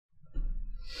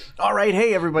All right,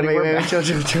 hey everybody. Wait, wait.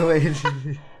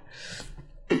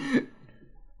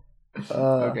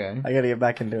 Okay. I gotta get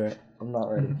back into it. I'm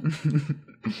not ready.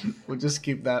 We'll just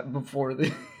keep that before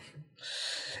the.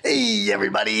 Hey,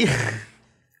 everybody.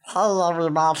 Hello,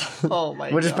 everybody. Oh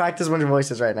my. We'll just practice one of your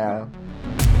voices right now.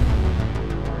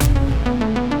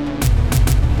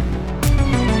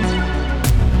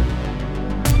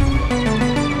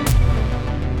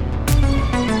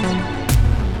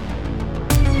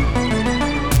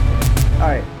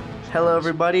 Alright. Hello,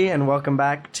 everybody, and welcome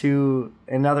back to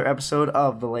another episode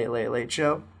of The Late Late Late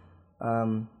Show.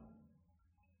 You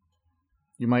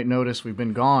might notice we've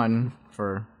been gone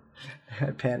for.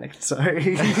 I panicked,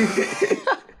 sorry.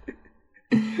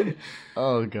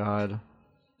 Oh God.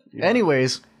 Yeah.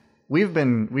 Anyways, we've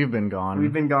been gone.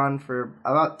 We've been gone for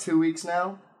about 2 weeks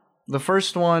now. The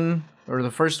first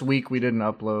week we didn't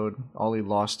upload. Ollie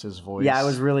lost his voice. Yeah, I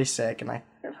was really sick, and I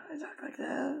talk like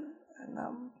that,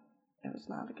 and it was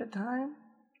not a good time.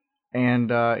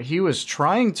 And he was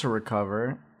trying to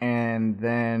recover, and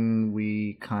then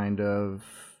we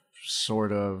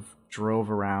sort of drove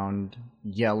around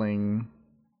yelling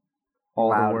all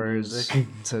Loud the words music.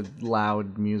 to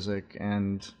loud music,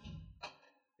 and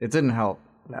it didn't help.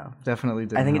 No. Definitely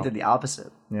didn't I think help. it did the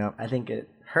opposite. Yeah. I think it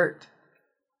hurt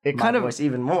It my kind of voice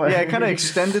even more. Yeah, it kind of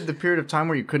extended the period of time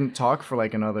where you couldn't talk for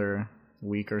like another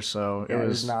week or so. Yeah, it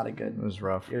was not a good. It was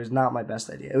rough. It was not my best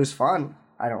idea. It was fun.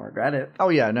 I don't regret it. Oh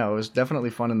yeah, no, it was definitely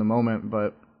fun in the moment,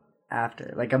 but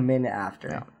After, like a minute after.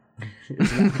 Yeah. It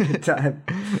was not a good time.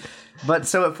 But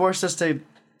so it forced us to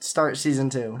start season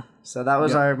 2. So that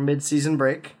was our mid-season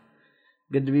break.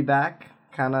 Good to be back.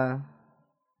 Kind of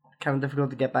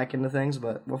difficult to get back into things,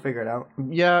 but we'll figure it out.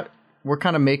 yeah, we're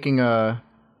kind of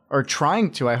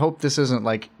trying to. I hope this isn't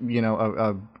like,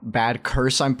 a bad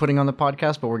curse I'm putting on the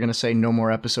podcast, but we're going to say no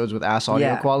more episodes with ass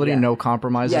audio quality, no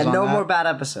compromises on no that. more bad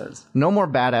episodes. No more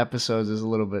bad episodes is a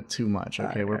little bit too much,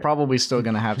 okay? All We're right. probably still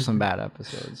going to have some bad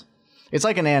episodes. It's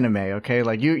like an anime, okay?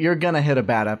 Like you're going to hit a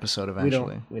bad episode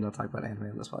eventually. We don't talk about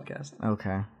anime on this podcast.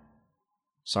 Okay.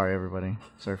 Sorry, everybody.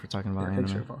 Sorry for talking about anime.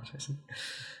 Thanks for apologizing.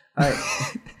 All right.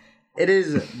 It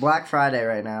is Black Friday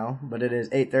right now, but it is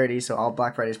 8:30, so all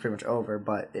Black Friday is pretty much over.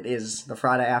 But it is the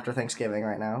Friday after Thanksgiving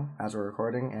right now, as we're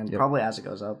recording, and probably as it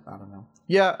goes up. I don't know.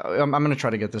 Yeah, I'm going to try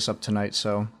to get this up tonight,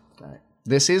 so All right.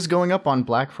 this is going up on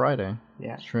Black Friday.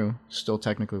 Yeah. It's true. Still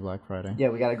technically Black Friday. Yeah,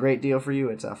 we got a great deal for you.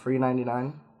 It's free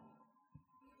 $99.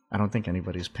 I don't think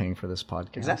anybody's paying for this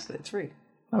podcast. Exactly, it's free.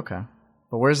 Okay.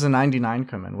 But where's the 99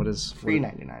 come in? What is... Free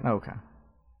 $99. Okay.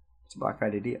 It's a Black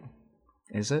Friday deal.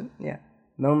 Is it? Yeah.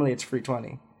 Normally it's free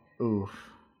 $20. Oof.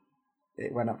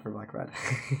 It went up for Black Friday.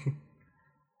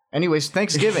 Anyways,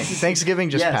 Thanksgiving. Thanksgiving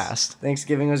just passed.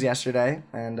 Thanksgiving was yesterday,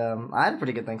 and I had a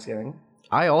pretty good Thanksgiving.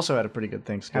 I also had a pretty good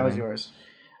Thanksgiving. How was yours?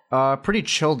 Pretty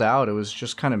chilled out. It was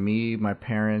just kind of me, my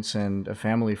parents, and a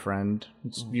family friend.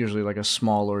 It's usually like a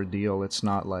small ordeal. It's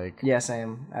not like... Yeah,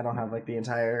 same. I don't have like the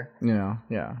entire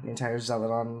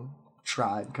Zeladon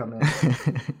tribe come in.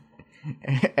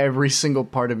 Every single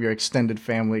part of your extended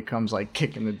family comes like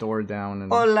kicking the door down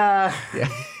and... Hola! Yeah.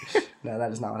 No,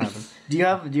 that is not what happened. Do you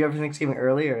have Thanksgiving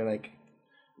early, or like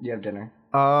do you have dinner?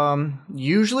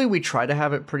 Usually we try to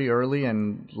have it pretty early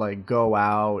and like go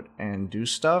out and do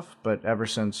stuff, but ever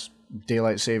since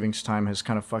daylight savings time has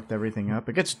kind of fucked everything up,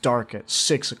 it gets dark at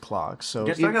 6 o'clock. So It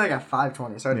gets dark at like at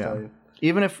 5:20. Sorry to tell you.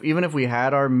 Even if we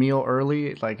had our meal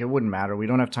early, like it wouldn't matter. We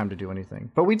don't have time to do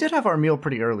anything. But we did have our meal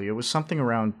pretty early. It was something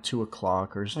around 2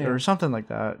 o'clock or something like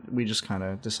that. We just kind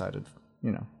of decided,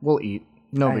 we'll eat.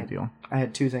 No big deal. I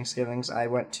had 2 Thanksgivings. I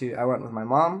went with my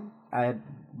mom. At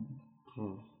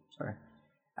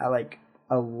like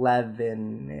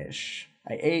 11-ish.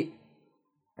 I ate,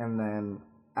 and then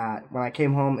when I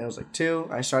came home, it was like 2.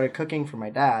 I started cooking for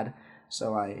my dad,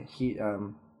 so I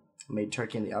made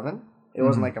turkey in the oven. It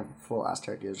wasn't like a full ass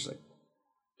turkey. It was just like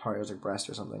it was like breast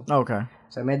or something. Okay.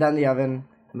 So I made that in the oven.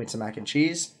 I made some mac and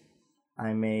cheese.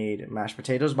 I made mashed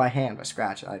potatoes by hand, by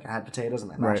scratch. Like I had potatoes and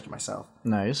I mashed it myself.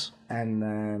 Nice. And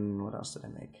then what else did I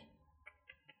make?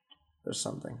 There's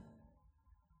something.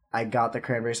 I got the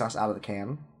cranberry sauce out of the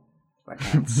can. That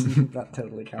counts. That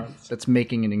totally counts. That's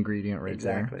making an ingredient right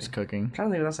there. Exactly. It's cooking. I'm trying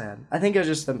to think what else I had. I think it was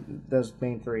just those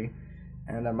main 3.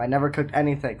 And I never cooked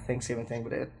anything Thanksgiving thing,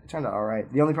 but it turned out all right.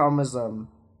 The only problem is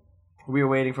we were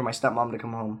waiting for my stepmom to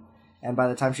come home, and by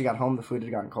the time she got home, the food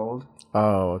had gotten cold.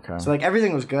 Oh, okay. So like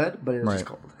everything was good, but it was just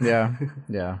cold. Yeah,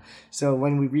 yeah. So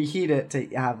when we reheat it to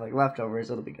have like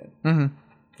leftovers, it'll be good.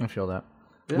 Mm-hmm. I feel that.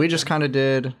 We just kind of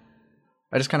did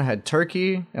I just kind of had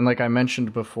turkey, and like I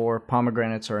mentioned before,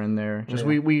 pomegranates are in there. Just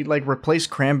we like replace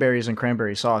cranberries and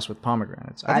cranberry sauce with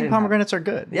pomegranates. I think pomegranates are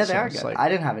good. Yeah, they are good. Like, I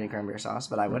didn't have any cranberry sauce,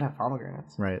 but I would have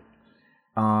pomegranates. Right.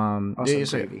 Some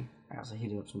gravy. I was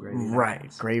heating up some gravy. Right,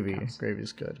 gravy.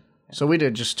 Gravy's good. Yeah. So we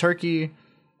did just turkey.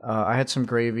 I had some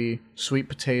gravy, sweet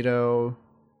potato,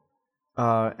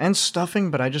 and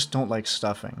stuffing, but I just don't like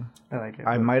stuffing. I like it.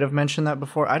 I might have mentioned that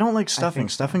before. I don't like stuffing.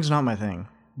 Stuffing's not my thing.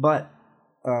 But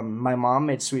my mom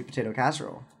made sweet potato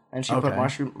casserole, and she put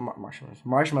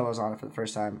marshmallows on it for the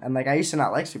first time. And like I used to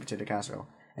not like sweet potato casserole,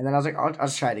 and then I was like, I'll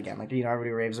just try it again. Like everybody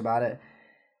raves about it.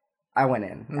 I went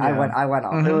in. Yeah. I went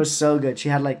off. Mm-hmm. It was so good. She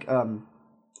had like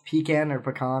pecan or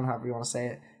pecan, however you want to say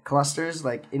it, clusters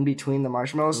like in between the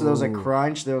marshmallows. So there was like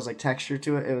crunch. There was like texture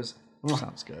to it. It was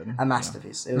sounds good. A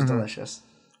masterpiece. Yeah. It was delicious.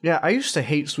 Yeah, I used to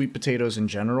hate sweet potatoes in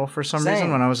general for some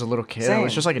reason when I was a little kid. I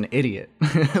was just like an idiot.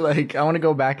 Like, I want to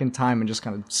go back in time and just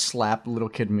kind of slap little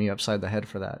kid me upside the head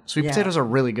for that. Sweet potatoes are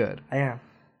really good. I am.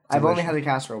 I've only had the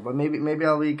casserole, but maybe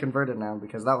I'll be converted now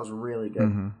because that was really good.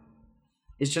 Mm-hmm.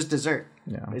 It's just dessert.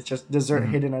 Yeah. It's just dessert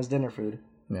hidden as dinner food.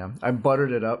 Yeah. I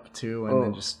buttered it up, too, and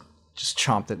then just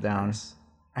chomped it down. Nice.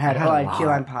 I had key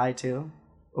lime pie, too.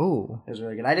 Ooh. It was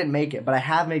really good. I didn't make it, but I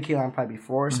have made key lime pie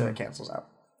before, so it cancels out.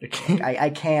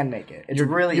 I can make it. You're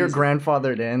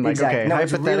grandfathered in. Like, exactly. Okay, no,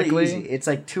 hypothetically. It's really easy. It's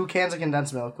like 2 cans of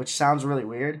condensed milk, which sounds really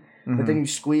weird, but then you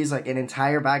squeeze like an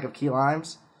entire bag of key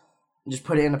limes, and just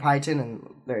put it in a pie tin, and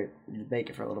you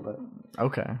bake it for a little bit.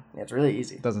 Okay. Yeah, it's really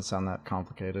easy. Doesn't sound that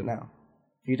complicated. No.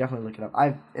 You definitely look it up.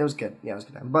 It was good. Yeah, it was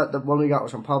good. But the one we got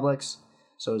was from Publix,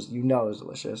 so it was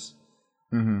delicious.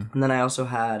 Mm-hmm. And then I also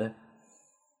had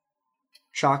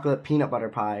chocolate peanut butter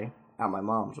pie at my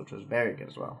mom's, which was very good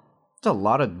as well. It's a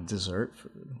lot of dessert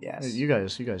food. Yes. You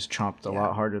guys chomped a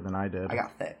lot harder than I did. I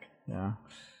got thick. Yeah.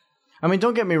 I mean,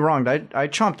 don't get me wrong. I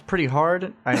chomped pretty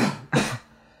hard.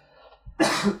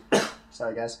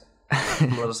 Sorry, guys.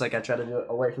 I'm a little sick. I try to do it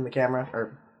away from the camera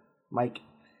or mic.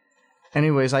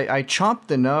 Anyways, I chomped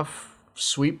enough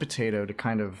sweet potato to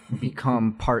kind of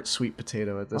become part sweet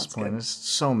potato at this point. Good. There's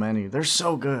so many. They're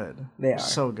so good. They are.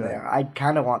 So good. They are. I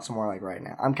kind of want some more like right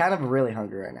now. I'm kind of really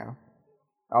hungry right now.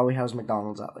 All we have is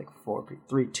McDonald's at like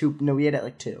 2. No, we ate at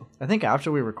like 2. I think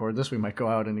after we record this, we might go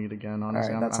out and eat again.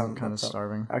 Honestly, right, I'm kind of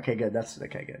starving. Okay, good.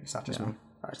 Okay, good. It's not just me. All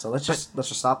right, so let's just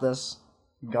stop this.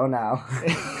 Go now.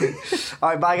 All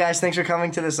right, bye guys. Thanks for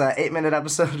coming to this 8-minute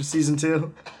episode of season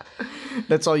 2.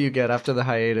 That's all you get after the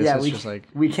hiatus. Yeah, it's just like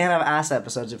we can't have ass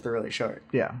episodes if they're really short.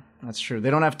 Yeah, that's true. They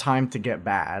don't have time to get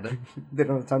bad. They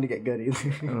don't have time to get good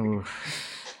either.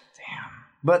 Oof. Damn.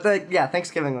 But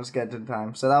Thanksgiving was good at the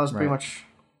time, so that was pretty much.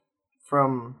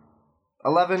 From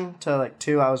 11 to like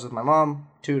 2, I was with my mom.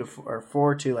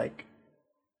 4 to like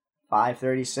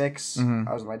 5:36,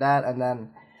 I was with my dad, and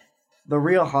then the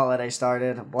real holiday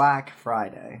started, Black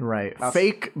Friday. Right,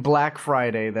 fake Black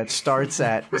Friday that starts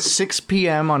at 6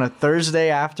 p.m. on a Thursday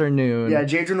afternoon. Yeah,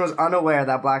 Jadron was unaware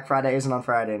that Black Friday isn't on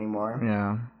Friday anymore.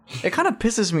 Yeah, it kind of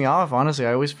pisses me off. Honestly,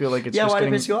 I always feel like it's just why did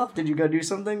it piss you off? Did you go do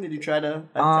something? Did you try to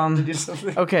attempt to do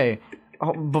something? Okay.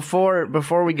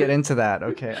 Before we get into that,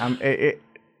 okay,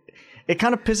 it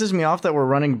kind of pisses me off that we're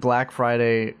running Black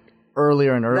Friday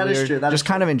earlier and earlier. That is true. Just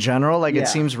kind of in general, like it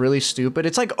seems really stupid.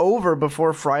 It's like over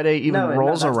before Friday even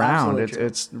rolls around.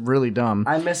 It's really dumb.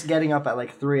 I miss getting up at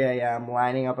like 3 a.m.,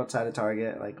 lining up outside of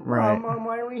Target, like, Mom,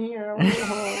 why are we here? I want to go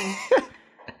home.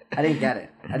 I didn't get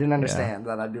it. I didn't understand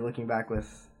that. I'd be looking back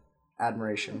with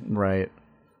admiration. Right,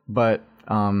 but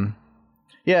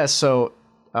so.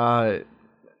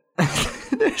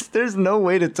 There's no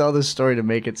way to tell this story to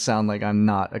make it sound like I'm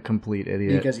not a complete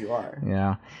idiot. Because you are.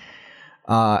 Yeah.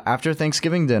 After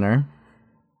Thanksgiving dinner,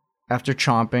 after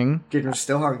chomping, you were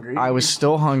still hungry. I was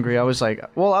still hungry. I was like,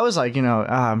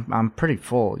 I'm pretty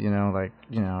full. I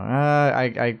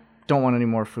don't want any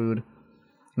more food.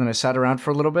 And then I sat around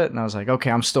for a little bit, and I was like, okay,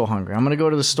 I'm still hungry. I'm gonna go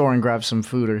to the store and grab some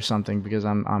food or something because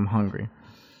I'm hungry.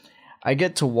 I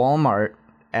get to Walmart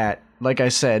at, like I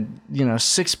said,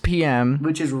 6 p.m.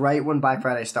 Which is right when Black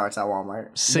Friday starts at Walmart.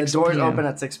 6 The doors p.m. open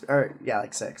at 6,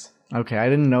 like 6. Okay, I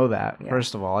didn't know that,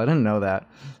 first of all. I didn't know that.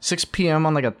 6 p.m.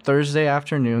 on like a Thursday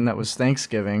afternoon that was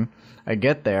Thanksgiving. I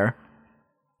get there.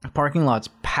 The parking lot's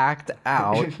packed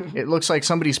out. It looks like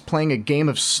somebody's playing a game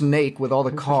of Snake with all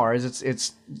the cars.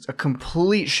 It's a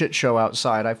complete shit show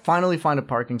outside. I finally find a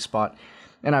parking spot,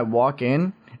 and I walk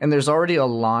in, and there's already a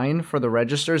line for the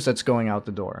registers that's going out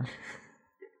the door.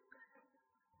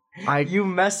 You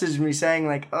messaged me saying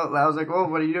like, oh, I was like, oh,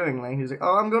 what are you doing? Like, he was like,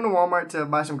 oh, I'm going to Walmart to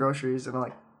buy some groceries, and I'm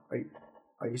like,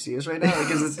 are you serious right now?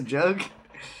 Like, is this a joke? And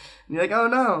you're like, oh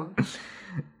no.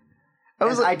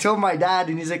 I told my dad,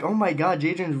 and he's like, "Oh my god,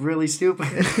 Jadrian's really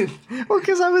stupid." Well,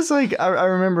 because I was like, I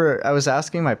remember I was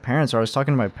asking my parents, or I was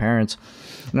talking to my parents,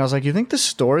 and I was like, "You think the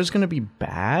store is gonna be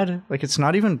bad? Like, it's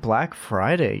not even Black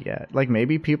Friday yet. Like,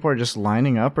 maybe people are just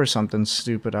lining up or something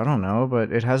stupid. I don't know,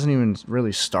 but it hasn't even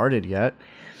really started yet."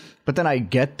 But then I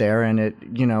get there and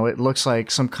it looks like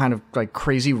some kind of like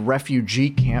crazy refugee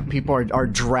camp. People are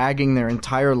dragging their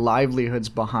entire livelihoods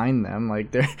behind them.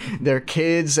 Like their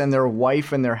kids and their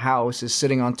wife and their house is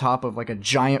sitting on top of like a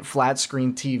giant flat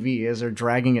screen TV as they're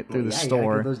dragging it through the store. You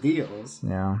gotta get those deals.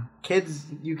 Yeah. Kids,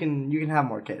 you can have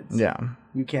more kids. Yeah.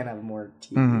 You can't have more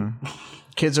TV. Mm-hmm.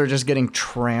 Kids are just getting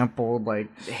trampled,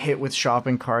 like hit with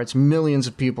shopping carts. Millions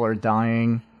of people are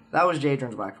dying. That was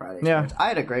Jadrian's Black Friday experience. Yeah. I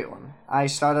had a great one. I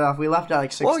started off, we left at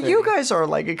like 6:30. Well, you guys are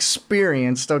like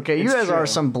experienced, okay? You guys are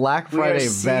some Black Friday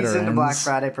veterans. Seasoned Black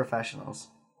Friday professionals.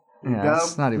 Yeah,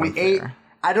 it's not even fair. Ate,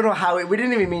 I don't know how, we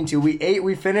didn't even mean to.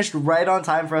 We finished right on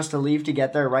time for us to leave to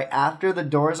get there right after the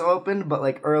doors opened, but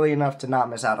like early enough to not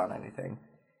miss out on anything.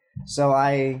 So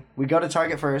we go to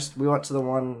Target first. We went to the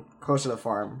one closer to the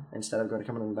farm instead of going to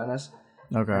Cumberland and Venice.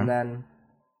 Okay. And then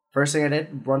first thing I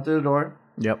did, run through the door.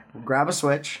 Yep. Grab a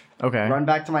Switch. Okay. Run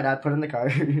back to my dad, put in the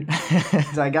cart.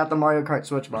 So I got the Mario Kart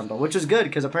Switch bundle, which is good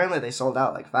because apparently they sold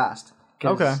out like fast.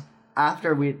 Okay.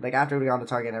 After we got to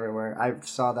Target and everywhere, I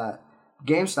saw that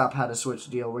GameStop had a Switch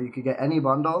deal where you could get any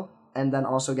bundle and then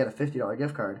also get a $50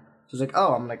 gift card. So it's like,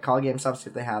 oh, I'm gonna call GameStop see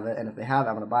if they have it, and if they have it,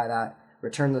 I'm gonna buy that,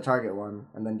 return the Target one,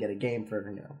 and then get a game for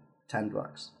 $10.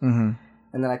 Mm-hmm.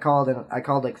 And then I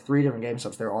called like 3 different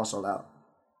GameStops. They were all sold out.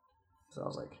 So I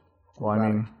was like, well,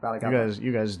 I mean,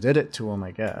 you guys did it to them,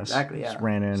 I guess. Exactly, yeah. Just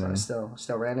ran in so and I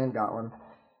still ran in, got one.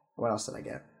 What else did I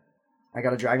get? I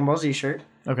got a Dragon Ball Z shirt.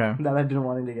 Okay. That I've been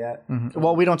wanting to get. Mm-hmm.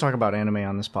 Well, we don't talk about anime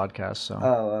on this podcast, so.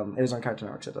 Oh, it was on Cartoon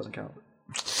Network, so it doesn't count.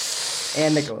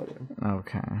 And Nickelodeon.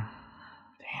 Okay.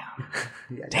 Damn.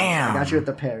 Yeah, Damn. I got you at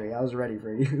the Perry. I was ready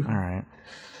for you. All right.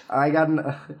 I got an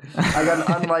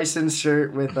unlicensed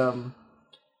shirt with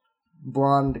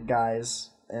blonde guys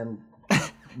and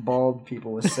bald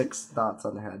people with 6 dots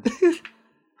on their head.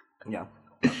 Yeah,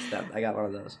 I got one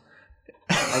of those.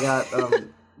 I got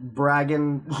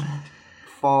Braggin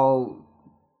Fall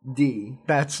D.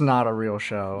 That's not a real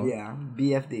show. Yeah,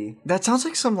 BFD. That sounds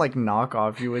like some like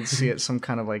knockoff you would see at some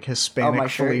kind of like Hispanic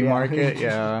flea market.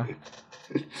 Yeah.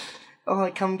 Oh,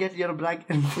 like come get your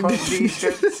Braggin Fall D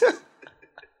shirts.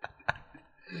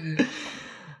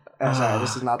 Sorry,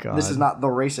 this is not the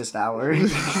racist hour.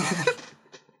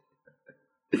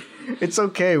 It's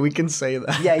okay, we can say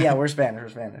that. Yeah, we're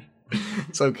Spanish.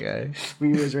 It's okay. We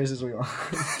can be as racist as we want.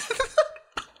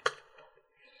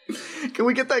 Can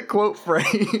we get that quote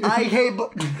phrase? I hate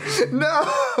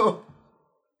No!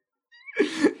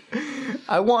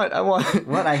 I want...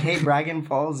 What? I hate Braggin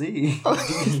Fall Z.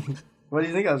 What do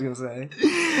you think I was going to say?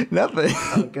 Nothing.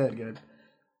 Oh, good.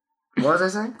 What was I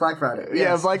saying? Black Friday. Yes.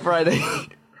 Yeah, Black Friday.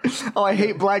 Oh, I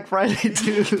hate Black Friday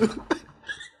too.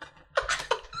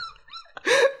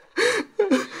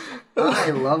 I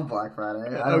love Black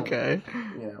Friday. Okay.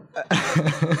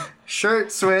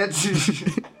 Shirt switch.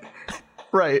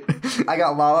 Right. I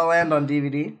got La La Land on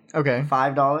DVD. Okay.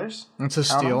 $5. It's a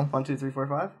steal. 1, 2, 3, 4,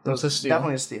 5. That's a steal.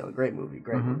 Definitely a steal. Great movie.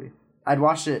 Movie. I'd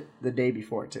watched it the day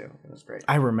before too. It was great.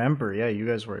 I remember. Yeah, you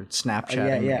guys were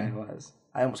Snapchatting. Yeah, it was.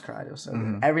 I almost cried. It was so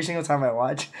good. Every single time I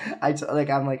watch,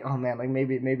 I'm like, oh man, like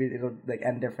maybe it'll like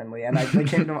end differently. And I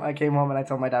came home and I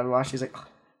told my dad we watched. He's like, oh,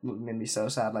 it made me so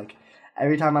sad. Like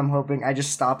every time I'm hoping, I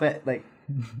just stop it. Like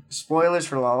spoilers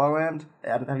for La La Land.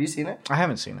 Have you seen it? I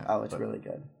haven't seen it. Oh, it's really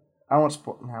good. I won't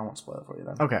spoil it for you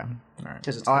then. Okay, all right.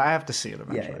 Because I have to see it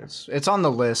eventually. Yeah. It's on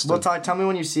the list. We'll talk. Tell me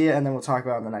when you see it, and then we'll talk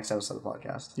about it in the next episode of the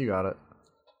podcast. You got it.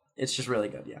 It's just really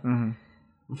good, yeah.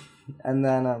 Mm-hmm. And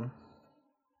then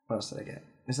what else did I get?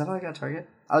 Is that all I got at Target?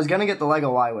 I was gonna get the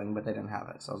Lego Y-Wing, but they didn't have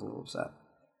it, so I was a little upset.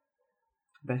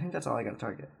 But I think that's all I got at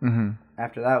Target. Mm-hmm.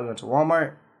 After that, we went to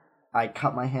Walmart. I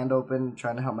cut my hand open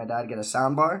trying to help my dad get a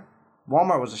sound bar.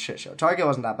 Walmart was a shit show. Target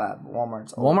wasn't that bad, but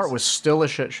Walmart was still a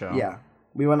shit show. Yeah.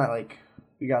 We went at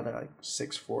we got there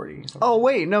 6:40. Oh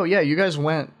wait, no, yeah, you guys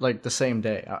went like the same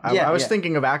day. I was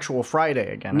thinking of actual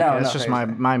Friday again. No, that's just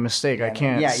my mistake. Yeah, I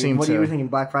can't seem what to. you were thinking?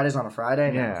 Black Friday's on a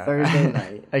Friday? Yeah, no, Thursday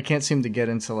night. I can't seem to get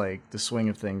into like the swing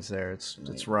of things there.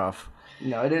 It's rough.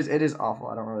 No, it is awful.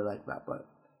 I don't really like that, but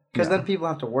because then people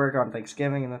have to work on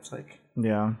Thanksgiving, and that's like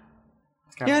yeah.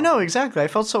 Yeah, no, exactly. I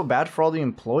felt so bad for all the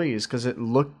employees because it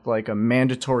looked like a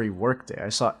mandatory work day. I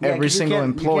saw every single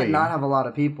employee. You can't not have a lot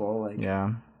of people.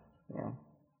 Yeah.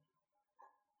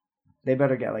 They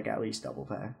better get at least double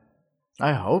pay.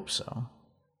 I hope so.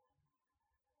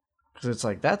 Because it's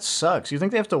like, that sucks. You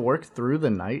think they have to work through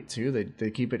the night, too? They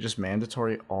keep it just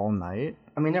mandatory all night?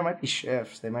 I mean, there might be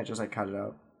shifts. They might just, like, cut it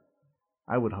out.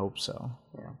 I would hope so.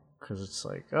 Yeah. Because it's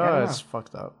like, it's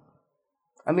fucked up.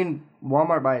 I mean,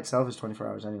 Walmart by itself is 24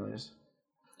 hours anyways.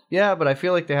 Yeah, but I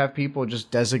feel like they have people just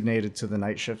designated to the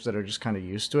night shifts that are just kind of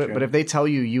used to it. True. But if they tell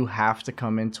you have to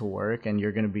come into work and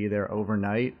you're going to be there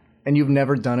overnight and you've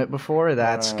never done it before,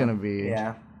 that's going to be...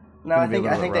 Yeah. No, I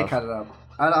think they cut it up.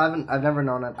 I've never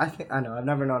known it. I've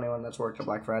never known anyone that's worked a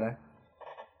Black Friday.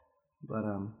 But,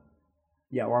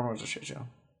 yeah, Walmart was a shit show.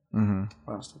 Mm-hmm.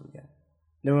 What else did we get?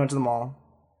 Then we went to the mall.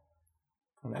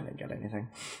 And I didn't get anything.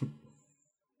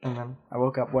 And then I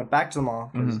woke up, went back to the mall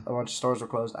because a bunch of stores were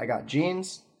closed. I got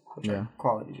jeans, which are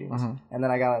quality jeans. And then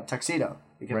I got a tuxedo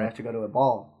because I have to go to a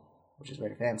ball, which is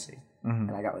very fancy. And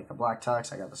I got like the black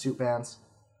tux. I got the suit pants.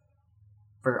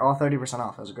 For all 30%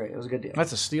 off. It was great. It was a good deal.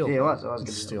 That's a steal. Yeah, it was. It was a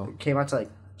good deal. It came out to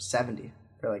like $70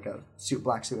 for like a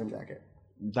black suit and jacket.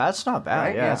 That's not bad.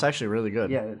 Right? Yeah, that's actually really good.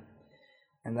 Yeah.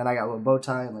 And then I got a little bow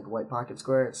tie and like a white pocket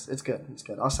square. It's good. It's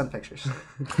good. I'll send pictures.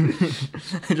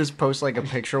 Just post like a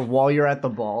picture while you're at the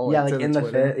ball. Yeah, like in the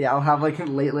fit. Yeah, I'll have like a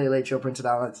late show printed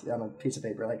out on a piece of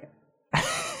paper. Like,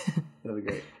 it'll be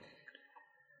great.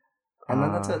 And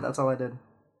then that's it. That's all I did.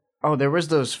 Oh, there was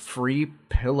those free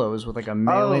pillows with like a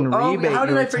mail-in rebate. How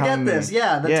did I forget this?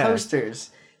 Yeah, the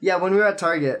toasters. Yeah, when we were at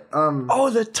Target.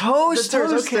 The toasters. The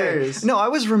toasters. Okay. No, I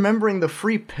was remembering the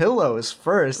free pillows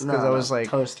first because I was like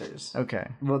toasters. Okay.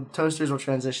 Well, toasters will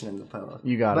transition into pillow.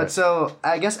 You got it. But so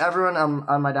I guess everyone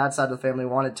on my dad's side of the family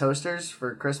wanted toasters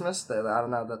for Christmas. I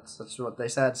don't know. That's what they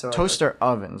said. So toaster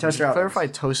ovens. Toaster ovens. Clarify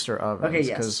toaster ovens. Okay.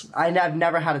 Yes. I've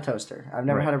never had a toaster. I've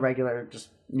never had a regular just.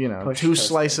 Two toaster.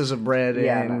 Slices of bread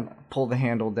and pull the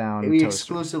handle down. We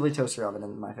exclusively toaster oven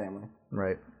in my family.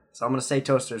 Right. So I'm going to say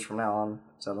toasters from now on,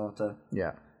 so I don't have to...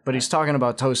 Yeah, but he's talking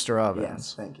about toaster ovens.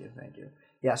 Yes, thank you.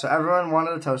 Yeah, so everyone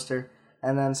wanted a toaster,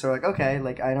 and then so we're like, okay,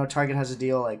 like I know Target has a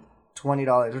deal like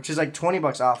 $20, which is like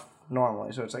 $20 off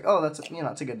normally. So it's like, oh, that's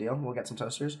a good deal. We'll get some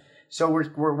toasters. So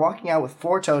we're walking out with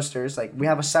 4 toasters. Like we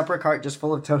have a separate cart just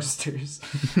full of toasters,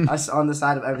 us on the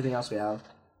side of everything else we have.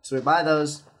 So we buy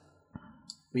those.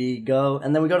 We go,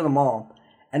 and then we go to the mall.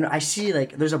 And I see,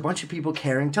 like, there's a bunch of people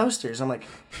carrying toasters. I'm like,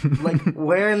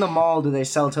 where in the mall do they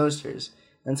sell toasters?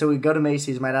 And so we go to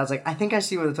Macy's. My dad's like, I think I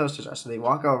see where the toasters are. So they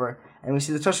walk over, and we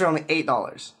see the toaster only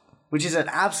 $8, which is an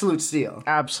absolute steal.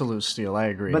 Absolute steal, I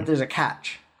agree. But there's a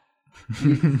catch.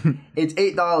 It's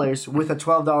 $8 with a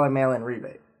 $12 mail-in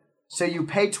rebate. So you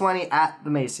pay $20 at the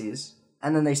Macy's,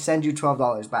 and then they send you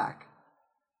 $12 back.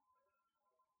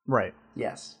 Right.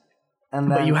 Yes. And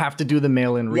then, but you have to do the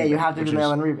mail-in rebate. Yeah, you have to do the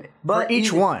mail-in rebate. But for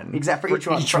each one. Exactly, for each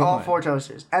one. For all 4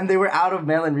 toasters. And they were out of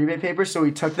mail-in rebate paper, so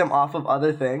we took them off of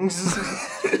other things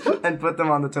and put them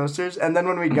on the toasters. And then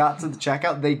when we got to the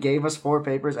checkout, they gave us 4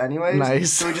 papers anyways.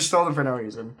 Nice. So we just stole them for no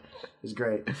reason. It was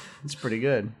great. It's pretty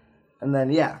good. And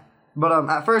then, yeah. But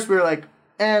at first we were like,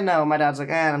 no. My dad's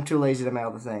like, I'm too lazy to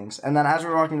mail the things. And then as we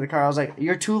were walking to the car, I was like,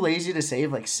 you're too lazy to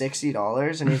save like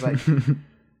 $60? And he's like...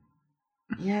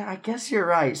 Yeah, I guess you're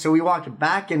right. So we walked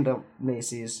back into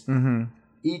Macy's. Mm-hmm.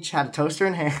 Each had a toaster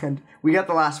in hand. We got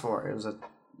the last 4. It was a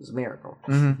miracle.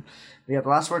 Mm-hmm. We got the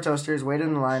last 4 toasters, waited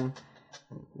in line.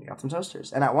 We got some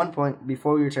toasters. And at one point,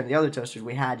 before we returned the other toasters,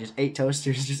 we had just 8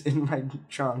 toasters just in my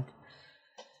trunk.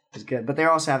 It was good. But they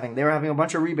were having a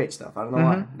bunch of rebate stuff. I don't know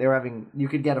why. They were having, you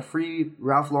could get a free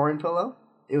Ralph Lauren pillow.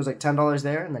 It was like $10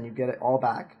 there, and then you get it all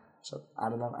back. So I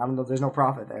don't know. There's no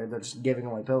profit there. They're just giving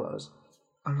away pillows.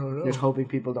 I don't know. Just hoping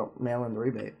people don't mail in the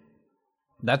rebate.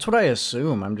 That's what I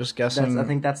assume. I'm just guessing. I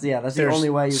think that's the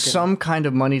only way you can. Some kind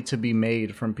of money to be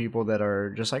made from people that are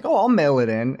just like, I'll mail it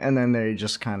in. And then they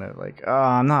just kind of like,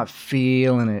 I'm not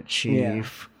feeling it,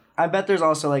 chief. Yeah. I bet there's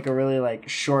also like a really like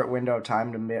short window of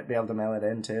time to be able to mail it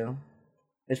in too.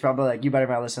 It's probably like, you better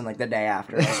mail this in like the day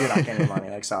after, else you're not getting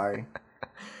money. Like, sorry.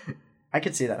 I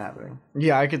could see that happening.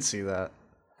 Yeah, I could see that.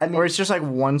 I mean, or it's just like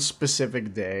one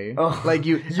specific day. Oh, like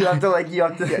you have to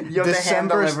hand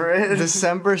deliver it.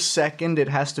 December 2nd, it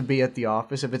has to be at the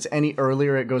office. If it's any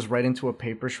earlier, it goes right into a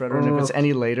paper shredder, and if it's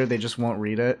any later, they just won't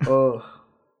read it. Oh,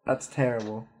 that's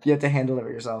terrible. You have to hand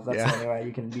deliver yourself. That's the only way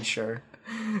you can be sure.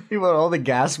 You want all the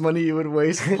gas money you would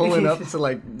waste pulling up to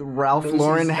like the Ralph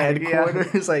Lauren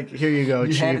headquarters? Like, here you go,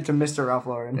 you chief. hand it to Mr. Ralph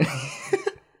Lauren.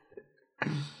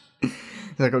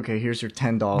 Like, okay, here's your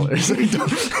 $10.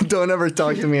 Like, don't ever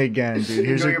talk to me again, dude.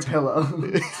 Here's your pillow.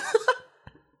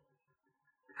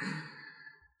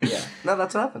 Yeah. No,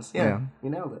 that's what happens. Yeah.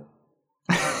 You nailed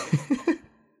it.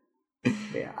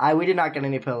 Yeah. We did not get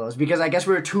any pillows because I guess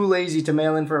we were too lazy to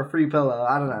mail in for a free pillow.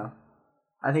 I don't know.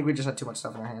 I think we just had too much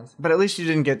stuff in our hands. But at least you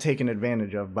didn't get taken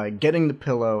advantage of by getting the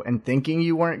pillow and thinking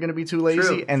you weren't going to be too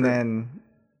lazy, and then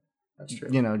that's true.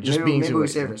 Just being too lazy. Maybe we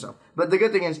saved ourselves. But the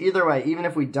good thing is, either way, even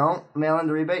if we don't mail in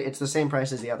the rebate, it's the same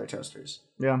price as the other toasters.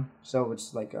 Yeah. So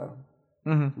it's like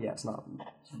it's not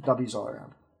W's all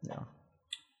around. Yeah.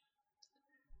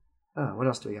 What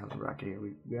else do we have on the bracket here?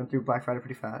 We went through Black Friday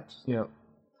pretty fast. Yep.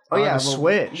 Oh yeah,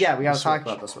 Switch. Yeah, we got to talk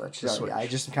about the Switch. Yeah, I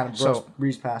just kind of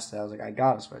breezed past it. I was like, I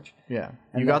got a Switch. Yeah,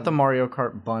 you got the Mario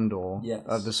Kart bundle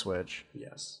of the Switch.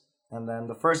 Yes, and then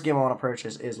the first game I want to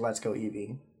purchase is Let's Go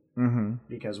Eevee. Mm-hmm.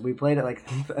 Because we played it like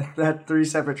that 3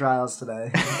 separate trials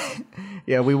today.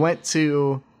 Yeah, we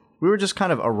were just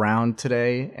kind of around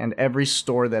today, and every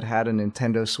store that had a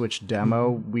Nintendo Switch demo,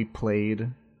 we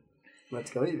played. Let's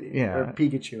Go Eevee. Yeah. Or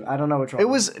Pikachu. I don't know which one. It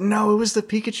was the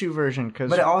Pikachu version.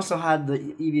 But it also had the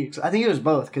Eevee. I think it was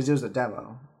both because it was a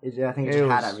demo. I think it just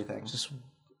had everything.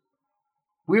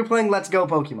 We were playing Let's Go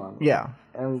Pokemon. Yeah.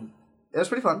 And it was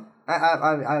pretty fun.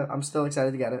 I'm still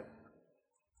excited to get it.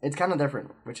 It's kind of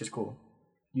different, which is cool.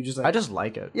 I just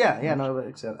like it. Yeah, no,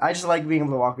 I just like being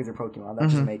able to walk with your Pokemon. That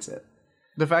just makes it.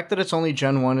 The fact that it's only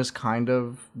Gen 1 is kind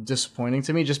of disappointing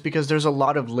to me, just because there's a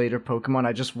lot of later Pokemon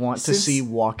I just want to see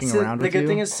walking around with you. The good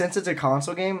thing is, since it's a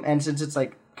console game, and since it's,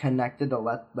 like, connected to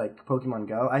Pokemon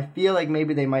Go, I feel like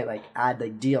maybe they might, like, add,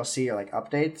 like, DLC or, like,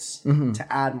 updates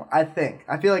to add more. I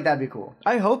feel like that'd be cool.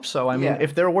 I hope so. I mean,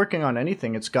 if they're working on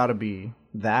anything, it's got to be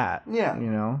that. Yeah. You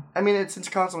know? I mean, since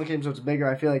console game, so it's bigger,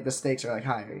 I feel like the stakes are, like,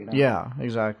 higher, you know? Yeah,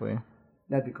 exactly.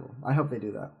 That'd be cool. I hope they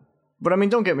do that. But I mean,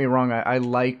 don't get me wrong. I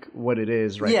like what it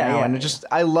is now, and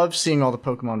I love seeing all the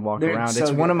Pokemon walk around. It's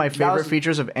one of my favorite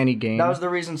features of any game. That was the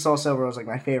reason Soul Silver was like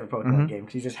my favorite Pokemon game,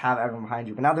 because you just have everyone behind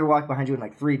you. But now they're walking behind you in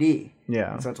like 3D.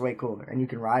 Yeah, and so it's way cooler, and you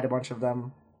can ride a bunch of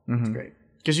them. It's great.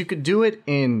 Because you could do it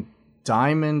in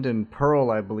Diamond and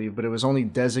Pearl, I believe, but it was only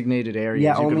designated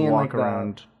areas you only could walk in, like,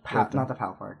 around. Not the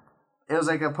PAL Park. It was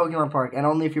like a Pokemon Park, and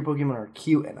only if your Pokemon are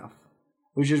cute enough.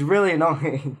 Which is really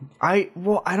annoying. I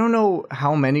don't know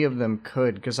how many of them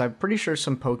could, because I'm pretty sure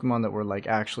some Pokemon that were like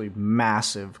actually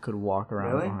massive could walk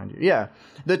around behind you. Yeah,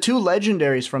 the 2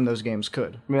 legendaries from those games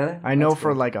could. Really? I know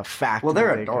for like a fact. Well,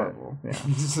 they're adorable. Yeah.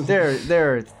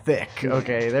 they're thick.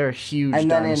 Okay, they're huge and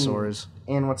dinosaurs.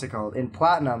 In what's it called? In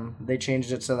Platinum, they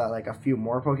changed it so that like a few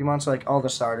more Pokemon, so like all the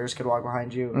starters could walk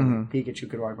behind you, and Pikachu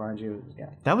could walk behind you.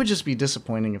 Yeah. That would just be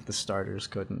disappointing if the starters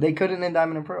couldn't. They couldn't in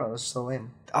Diamond and Pearl. It was so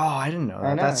lame. Oh, I didn't know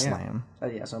that. That's lame.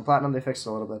 So in Platinum they fixed it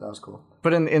a little bit. That was cool.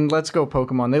 But in Let's Go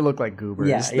Pokemon, they look like goobers.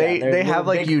 Yeah, they have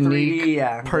like unique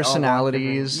 3D,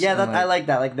 personalities. Yeah, I like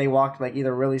that. Like they walk like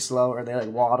either really slow, or they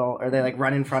like waddle, or they like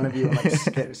run in front of you and like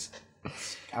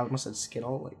I almost said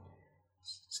skittle, like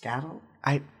scattle.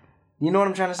 You know what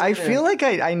I'm trying to say? I feel like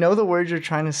I know the word you're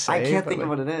trying to say. I can't think of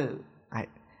what it is. I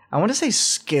want to say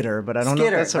skitter, but I don't know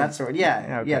if that's the word.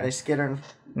 Yeah, yeah, they skitter.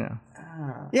 Yeah.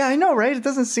 Yeah, I know, right? It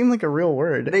doesn't seem like a real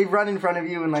word. They run in front of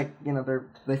you and like, you know,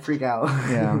 they freak out.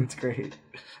 Yeah. It's great.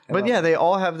 But yeah, they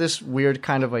all have this weird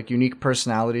kind of like unique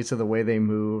personality to the way they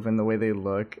move and the way they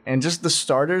look. And just the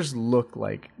starters look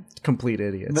like complete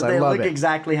idiots. But they look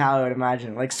exactly how I would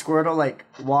imagine. Like Squirtle like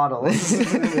waddles.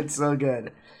 It's so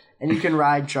good. And you can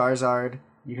ride Charizard,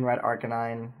 you can ride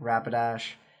Arcanine,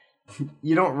 Rapidash.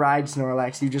 You don't ride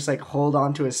Snorlax, you just like hold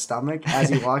onto his stomach as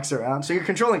he walks around. So you're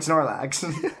controlling Snorlax.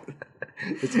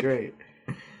 It's great.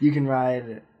 You can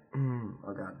ride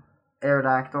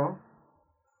Aerodactyl.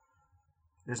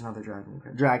 There's another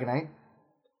Dragonite. I'm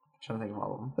trying to think of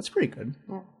all of them. That's pretty good.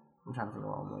 Yeah. I'm trying to think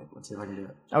of all of them. Wait, let's see if I can do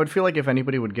it. I would feel like if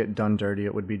anybody would get done dirty,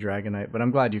 it would be Dragonite, but I'm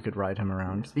glad you could ride him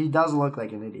around. He does look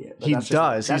like an idiot. He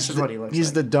does. That's just what he looks like.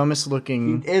 He's the dumbest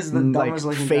looking, he is the dumbest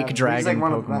looking fake dragon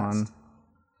Pokemon. I'm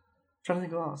trying to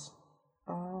think of who else.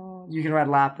 You can ride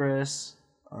Lapras,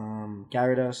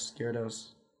 Gyarados.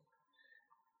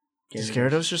 Does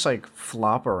Gyarados just like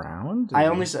flop around?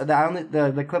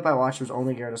 The clip I watched was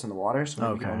only Gyarados in the water, so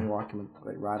maybe you can only walk him and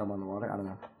like ride him on the water. I don't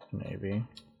know. Maybe.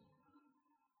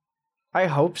 I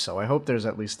hope so. I hope there's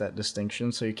at least that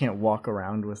distinction, so you can't walk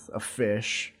around with a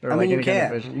fish. Or you can.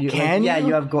 Kind of fish. Can you? Yeah,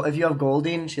 you have if you have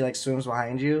Goldeen, she like swims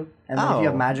behind you, and then if you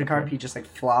have Magikarp, he just like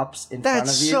flops in front of you.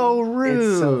 That's so rude.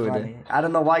 It's so funny. I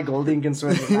don't know why Goldeen can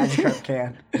swim, but Magikarp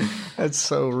can't. That's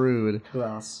so rude. Who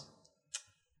else?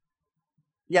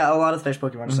 Yeah, a lot of fish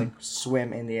Pokemon just like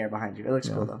swim in the air behind you. It looks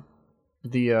cool though.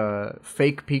 The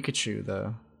fake Pikachu,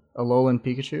 the Alolan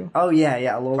Pikachu. Oh yeah,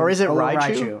 Alolan. Or is it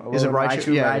Raichu? Is it Raichu?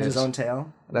 Raichu rides his own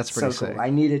tail. That's pretty sick. Cool. I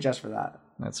need it just for that.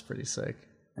 That's pretty sick.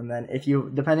 And then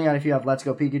depending on if you have Let's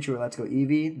Go Pikachu or Let's Go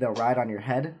Eevee, they'll ride on your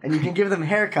head, and you can give them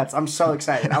haircuts. I'm so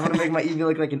excited. I'm gonna make my Eevee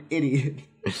look like an idiot.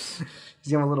 He's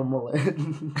got a little mullet.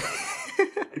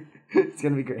 It's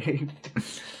gonna be great.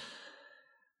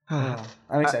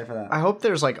 I'm excited for that. I hope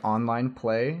there's like online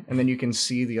play, and then you can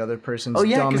see the other person's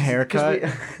dumb 'cause haircut.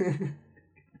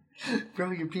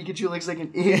 Bro, your Pikachu looks like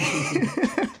an idiot.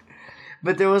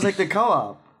 But there was like the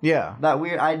co-op. Yeah. That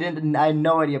weird. I had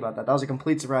no idea about that. That was a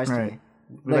complete surprise to me.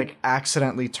 We like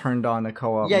accidentally turned on the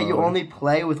co-op. Yeah, mode. you only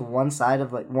play with one side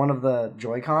of like one of the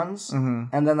Joy-Cons, and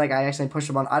then like I accidentally pushed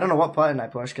the button. I don't know what button I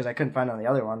pushed because I couldn't find it on the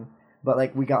other one. But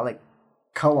like we got like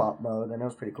co-op mode, and it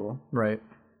was pretty cool. Right.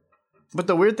 But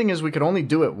the weird thing is we could only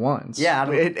do it once. Yeah,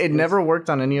 it never worked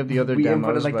on any of the other demos.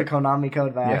 We inputted like the Konami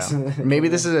code by accident. Maybe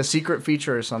this is a secret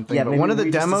feature or something. Yeah, but one of the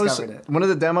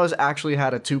demos actually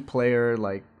had a 2-player,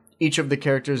 like each of the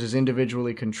characters is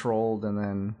individually controlled, and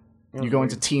then you go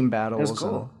into team battles. It was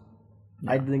cool.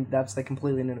 I think that's like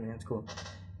completely new to me. It's cool.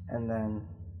 And then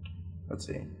let's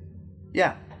see.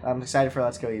 Yeah, I'm excited for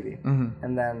Let's Go Eevee.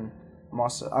 And then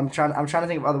I'm trying to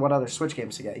think of what other Switch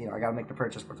games to get. You know, I gotta make the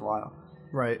purchase worthwhile.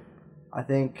 Right. I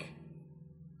think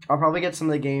I'll probably get some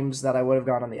of the games that I would have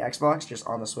gotten on the Xbox just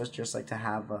on the Switch, just like to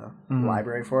have a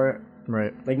library for it.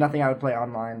 Right. Like nothing I would play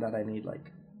online that I need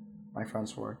like my friends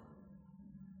for.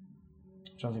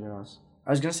 I don't think what else. I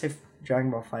was gonna say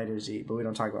Dragon Ball FighterZ, but we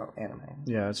don't talk about anime.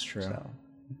 Yeah, that's true. So.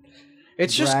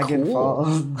 It's just cool.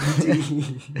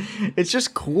 It's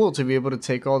just cool to be able to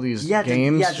take all these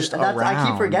games around. I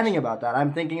keep forgetting about that.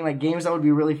 I'm thinking like games that would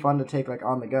be really fun to take like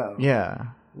on the go. Yeah.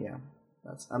 Yeah.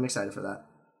 I'm excited for that.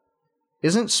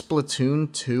 Isn't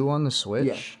Splatoon 2 on the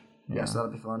Switch? Yeah, so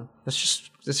that'll be fun.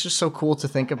 It's just so cool to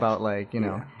think about, like, you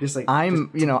know, just like I'm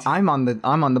on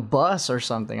the bus or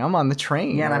something. I'm on the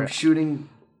train. Yeah, and I'm shooting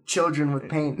children with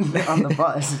paint on the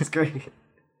bus. It's great.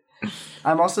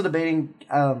 I'm also debating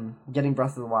getting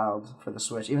Breath of the Wild for the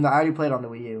Switch, even though I already played on the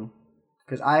Wii U.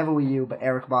 Because I have a Wii U, but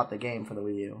Eric bought the game for the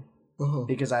Wii U.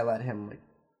 Because I let him, like,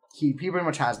 he pretty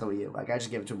much has the Wii U. Like, I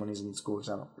just give it to him when he's in school because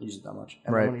I don't use it that much.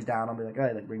 And then when he's down, I'll be like,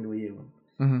 oh, like, bring the Wii U.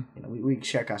 You know, we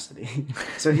share custody.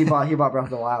 So he bought Breath of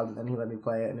the Wild, and then he let me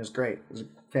play it, and it was great. It was a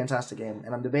fantastic game.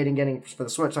 And I'm debating getting it for the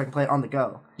Switch so I can play it on the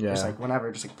go. Yeah. Just, like, whenever.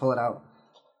 Just, like, pull it out.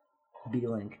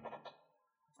 B-Link.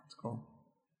 It's cool.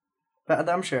 But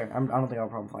I'm sure. I don't think I'll have a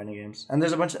problem finding games. And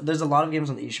there's a lot of games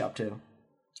on the eShop, too.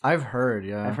 I've heard,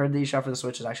 yeah. I've heard the eShop for the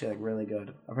Switch is actually, like, really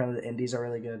good. Apparently the indies are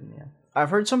really good, and yeah. I've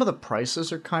heard some of the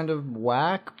prices are kind of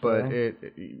whack, but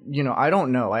you know, I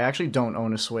don't know. I actually don't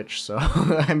own a Switch, so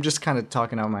I'm just kind of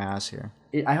talking out my ass here.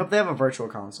 I hope they have a virtual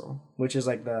console, which is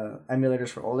like the emulators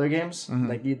for older games.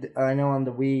 Like I know on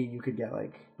the Wii you could get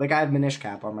like I have Minish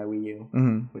Cap on my Wii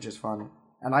U, which is fun,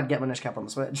 and I'd get Minish Cap on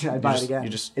the Switch. I'd buy it again.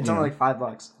 It's only like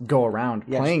 $5. Go around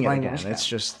playing it again.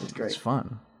 It's great. It's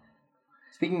fun.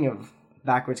 Speaking of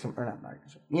backwards, or not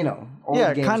backwards, you know, old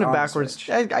games kind of backwards.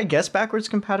 I guess backwards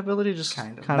compatibility, just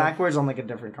kind of backwards on like a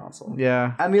different console.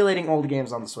 Yeah, emulating old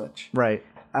games on the Switch. Right.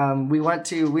 We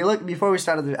looked before we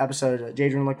started the episode.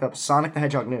 Jadrian looked up Sonic the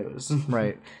Hedgehog news.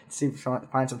 Right. To see if we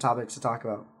find some topics to talk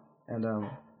about. And oh,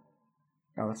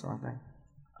 that's the wrong thing.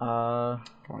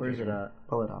 Where is it at?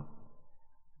 Pull it up.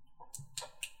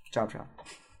 Chop.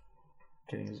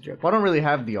 Kidding, it's a joke. Well, I don't really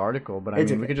have the article, but I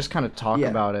mean, we could just kind of talk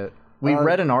about it. We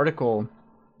read an article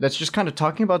that's just kind of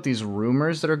talking about these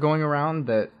rumors that are going around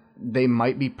that they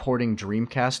might be porting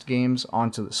Dreamcast games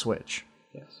onto the Switch.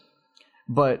 Yes.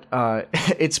 But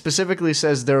it specifically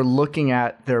says they're looking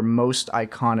at their most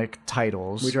iconic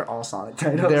titles. Which are all Sonic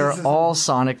titles. They're all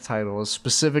Sonic titles,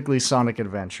 specifically Sonic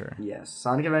Adventure. Yes.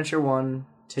 Sonic Adventure 1,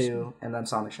 2, and then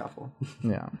Sonic Shuffle.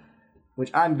 Yeah. Which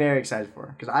I'm very excited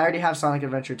for. Because I already have Sonic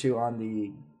Adventure 2 on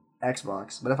the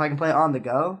Xbox. But if I can play it on the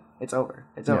go, it's over.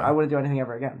 It's over. I wouldn't do anything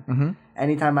ever again.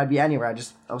 Anytime I'd be anywhere, I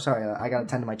gotta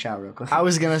tend to my chow real quick. I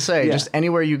was gonna say, just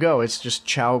anywhere you go, it's just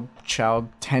chow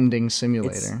tending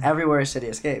simulator. It's everywhere City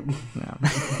Escape. Yeah.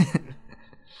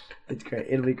 It's great.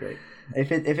 It'll be great.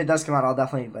 If it does come out, I'll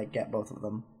definitely like get both of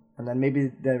them. And then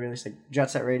maybe they release like Jet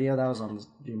Set Radio. That was on the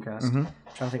Dreamcast. I'm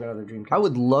trying to think what other Dreamcast. I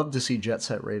would love to see Jet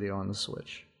Set Radio on the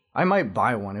Switch. I might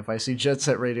buy one if I see Jet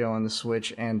Set Radio on the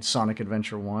Switch and Sonic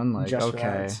Adventure 1. Like, just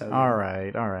okay, all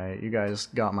right, you guys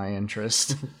got my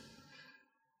interest.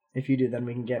 If you do, then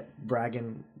we can get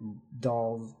Braggin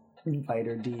Dolls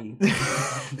Fighter D.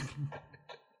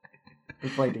 We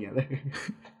play together.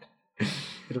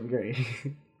 It'll be great.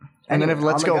 And then if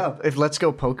Let's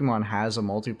Go Pokemon has a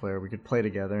multiplayer, we could play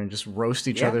together and just roast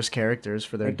each other's characters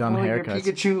for their dumb haircuts.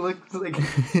 Your Pikachu looks like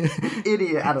an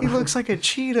idiot. I don't know. He looks like a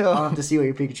Cheeto. I'll have to see what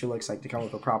your Pikachu looks like to come up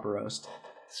with a proper roast.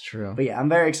 It's true. But yeah, I'm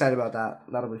very excited about that.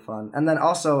 That'll be fun. And then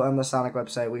also on the Sonic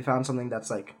website, we found something that's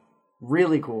like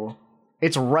really cool.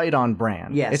 It's right on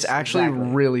brand. Yes, it's actually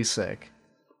really sick.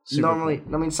 Normally,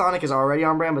 cool. I mean, Sonic is already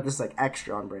on brand, but this is like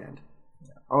extra on brand.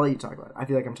 I'll let you talk about it. I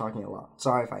feel like I'm talking a lot.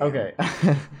 Sorry if I am. Okay.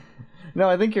 No,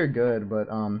 I think you're good, but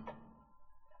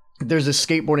there's a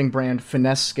skateboarding brand,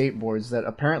 Finesse Skateboards, that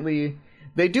apparently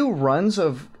they do runs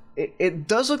of. It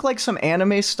does look like some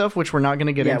anime stuff, which we're not going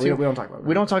to get into. Yeah, we don't talk about it.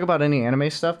 We don't talk about any anime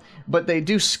stuff, but they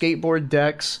do skateboard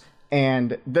decks,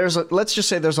 and let's just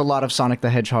say there's a lot of Sonic the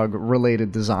Hedgehog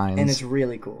related designs. And it's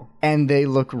really cool. And they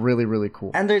look really, really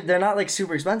cool. And they're not like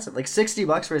super expensive. Like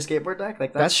 $60 for a skateboard deck?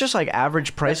 Like that's just like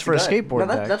average price for a skateboard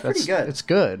deck. That's pretty good. It's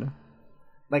good.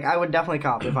 Like, I would definitely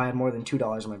cop if I had more than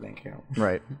 $2 in my bank account.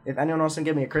 Right. If anyone wants to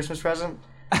give me a Christmas present,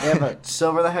 they have a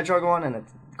Silver the Hedgehog one, and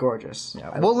it's gorgeous.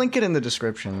 Yeah, we'll link it in the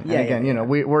description. Yeah, and again, you know,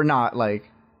 we're not,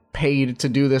 like, paid to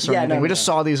do this or anything. We just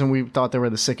saw these, and we thought they were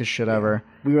the sickest shit ever.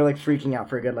 We were, like, freaking out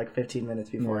for a good, like, 15 minutes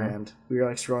beforehand. Yeah. We were,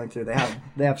 like, scrolling through.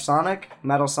 They have Sonic,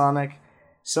 Metal Sonic,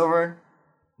 Silver,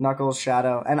 Knuckles,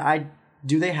 Shadow, and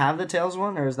do they have the Tails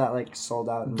one, or is that, like, sold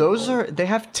out? They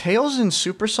have Tails and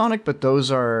Supersonic, but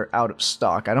those are out of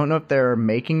stock. I don't know if they're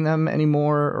making them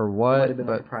anymore or what. It might have been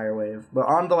like a prior wave. But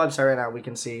on the website right now, we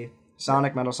can see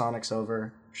Sonic, Metal Sonic,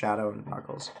 Silver, Shadow, and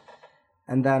Knuckles.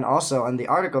 And then also, in the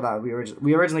article that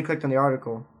we originally clicked on the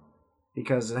article,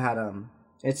 because it had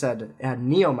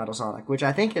Neo Metal Sonic, which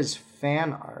I think is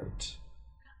fan art.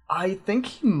 I think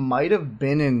he might have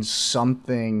been in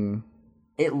something.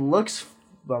 It looks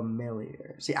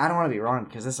familiar. See, I don't want to be wrong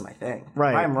because this is my thing.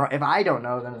 Right. If I'm wrong, if I don't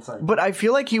know, then it's like. But I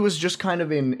feel like he was just kind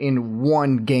of in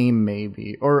one game,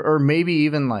 maybe, or maybe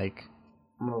even like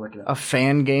I'm gonna look it up. A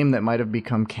fan game that might have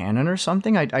become canon or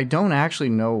something. I don't actually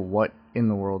know what in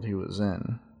the world he was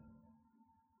in.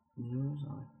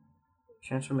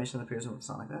 Transformation appears in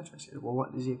Sonic the Hedgehog. Well,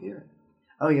 what does he appear in?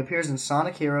 Oh, he appears in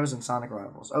Sonic Heroes and Sonic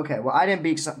Rivals. Okay, well, I didn't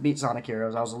beat Sonic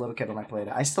Heroes. I was a little kid when I played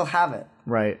it. I still have it.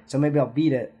 Right. So maybe I'll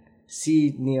beat it,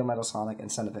 see Neo Metal Sonic,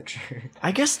 and send a picture.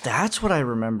 I guess that's what I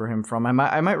remember him from. I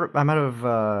might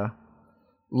have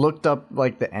looked up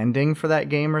like the ending for that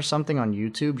game or something on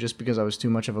YouTube just because I was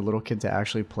too much of a little kid to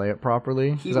actually play it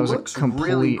properly. He I was looks a complete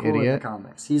really cool idiot. in the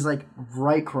comics. He's like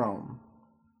bright chrome.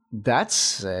 That's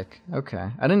sick. Okay,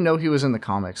 I didn't know he was in the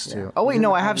comics too. Yeah. Oh wait,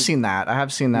 no, I have seen that. I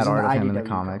have seen that art of him in the IDW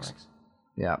comics.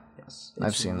 Yeah. Yes,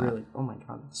 I've seen that. Oh my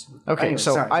god. Okay, anyway,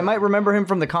 so sorry. I might remember him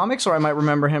from the comics, or I might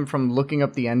remember him from looking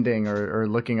up the ending or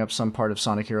looking up some part of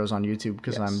Sonic Heroes on YouTube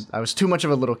because I was too much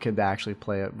of a little kid to actually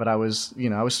play it, but I was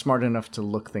smart enough to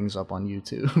look things up on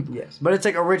YouTube. Yes, but it's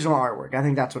like original artwork. I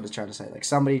think that's what it's trying to say. Like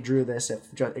somebody drew this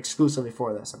exclusively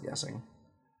for this. I'm guessing.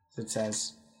 It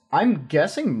says. I'm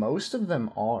guessing most of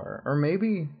them are, or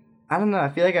maybe I don't know. I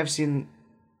feel like I've seen.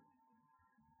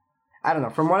 I don't know.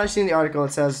 From what I've seen in the article,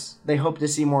 it says they hope to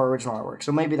see more original artwork.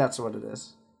 So maybe that's what it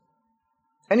is.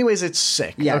 Anyways, it's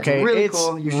sick. Yeah, okay? It's really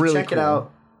cool. You should really check it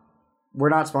out. We're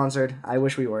not sponsored. I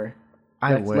wish we were.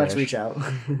 Let's reach out.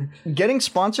 Getting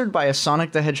sponsored by a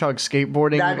Sonic the Hedgehog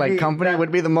skateboarding company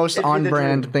would be the most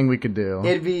on-brand thing we could do.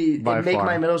 It'd make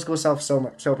my middle school self so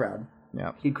proud.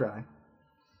 Yeah, he'd cry.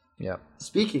 Yep.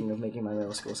 Speaking of making my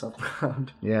middle school self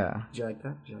proud. Yeah. Did you like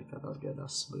that? That was good. That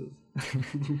was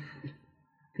smooth.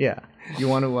 Yeah. You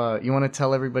want to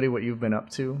tell everybody what you've been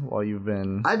up to while you've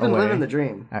been I've been living the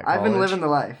dream. I've been living the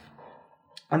life.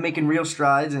 I'm making real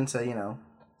strides into,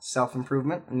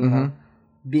 self-improvement and,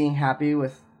 being happy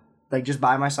with, like, just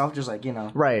by myself, just, like,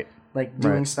 Right. Like,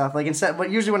 doing stuff. Like, but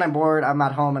usually when I'm bored, I'm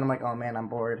at home and I'm like, oh, man, I'm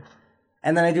bored.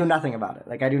 And then I do nothing about it.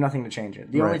 Like, I do nothing to change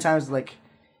it. The only times, like,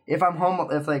 if I'm home,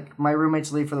 if, like, my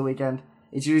roommates leave for the weekend,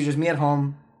 it's usually just me at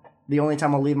home. The only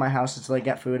time I'll leave my house is to, like,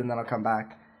 get food and then I'll come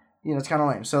back. It's kind of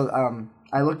lame. So,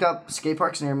 I looked up skate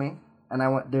parks near me,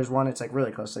 and there's one, it's, like,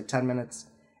 really close, like, 10 minutes.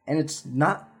 And it's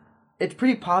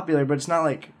pretty popular, but it's not,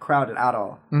 like, crowded at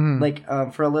all. Mm-hmm. Like,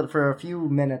 for a few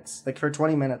minutes, like, for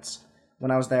 20 minutes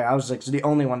when I was there, I was, like, the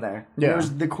only one there. Yeah. It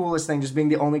was the coolest thing, just being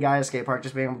the only guy at a skate park,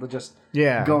 just being able to just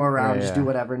go around, just do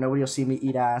whatever. Nobody will see me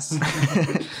eat ass.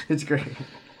 It's great.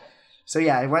 So,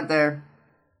 yeah, I went there.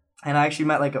 And I actually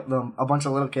met, like, a bunch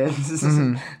of little kids.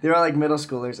 They were, like, middle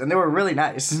schoolers. And they were really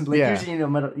nice. Like, usually,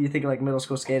 you think of, like, middle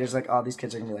school skaters, like, oh, these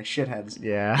kids are going to be, like, shitheads.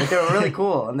 Yeah. But they were really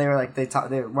cool. And they were, like,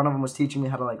 one of them was teaching me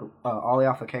how to, like, ollie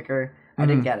off a kicker. I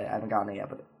didn't get it. I haven't gotten it yet,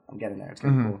 but I'm getting there. It's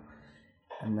going to be cool.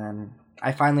 And then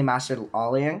I finally mastered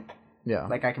ollieing. Yeah.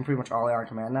 Like, I can pretty much ollie on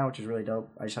command now, which is really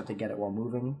dope. I just have to get it while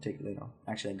moving to,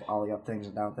 actually, like, ollie up things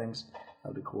and down things. That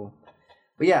would be cool.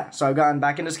 But, yeah, so I've gotten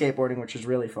back into skateboarding, which is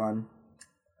really fun.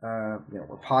 We're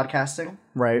podcasting,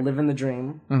 right? Living the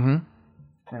dream,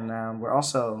 and we're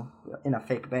also in a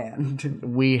fake band.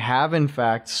 We have, in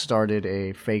fact, started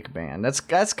a fake band.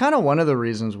 That's kind of one of the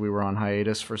reasons we were on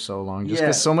hiatus for so long, just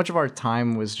because so much of our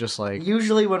time was just like.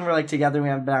 Usually, when we're like together, we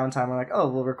have downtime. We're like, oh,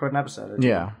 we'll record an episode. Or two.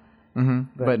 Yeah,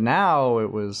 but now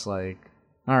it was like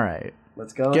All right.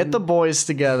 Let's go. Get the boys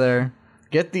together.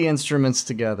 Get the instruments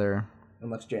together. And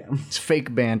let's jam. It's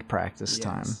fake band practice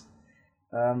time.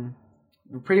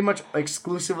 We pretty much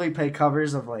exclusively play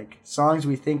covers of like songs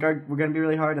we think we're gonna be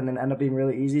really hard, and then end up being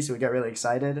really easy. So we get really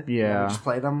excited. Yeah. And we just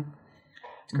play them.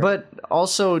 But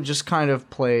also just kind of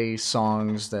play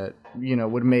songs that, you know,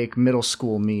 would make middle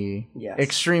school me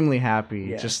extremely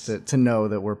happy just to know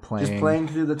that we're playing. Just playing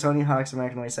through the Tony Hawk's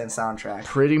American Wasteland soundtrack.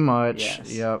 Pretty much.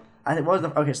 Yes. Yep. I think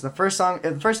so the first song.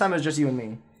 The first time it was just you and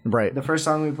me. Right. The first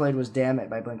song we played was "Damn It"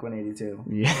 by Blink-182.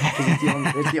 Yeah.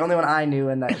 It's the only one I knew,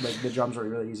 and that like the drums were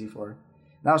really easy for.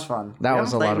 That was fun. That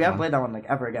was a lot of fun. We haven't played that one like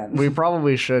ever again. We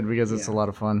probably should because it's a lot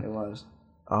of fun. It was.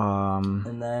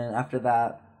 And then after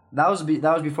that, that was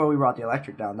before we brought the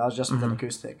electric down. That was just with an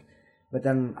acoustic. But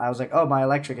then I was like, oh, my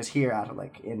electric is here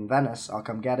in Venice. I'll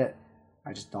come get it.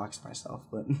 I just doxed myself,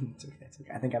 but it's okay. It's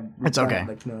okay. I think I've done it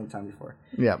like a million times before.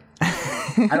 Yep.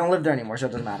 I don't live there anymore, so it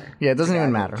doesn't matter. Yeah, it doesn't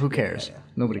even matter. Who cares? Yeah.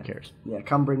 Nobody cares. Yeah,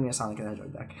 come bring me a Sonic the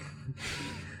Hedgehog deck.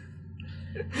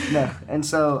 No, and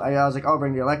so I was like, I'll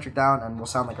bring the electric down, and we'll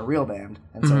sound like a real band.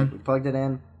 And so we plugged it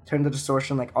in, turned the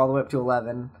distortion like all the way up to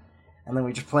 11, and then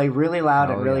we just play really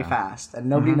loud and really fast, and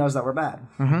nobody knows that we're bad.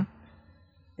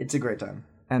 It's a great time.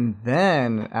 And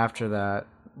then after that,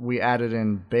 we added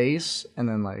in bass, and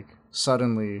then like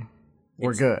suddenly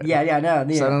we're good. No.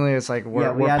 Suddenly it's like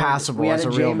we're passable as a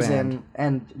real James band.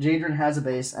 And Jadron has a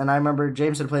bass, and I remember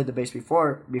James had played the bass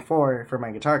before for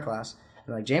my guitar class.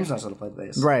 And like James knows how to play the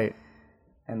bass, right?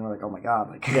 And we're like, oh my god,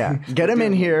 like get him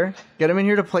in here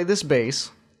to play this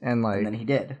bass, and like, and then he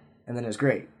did, and then it was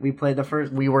great. We played the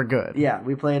first. We were good. Yeah,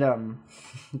 we played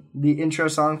the intro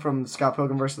song from Scott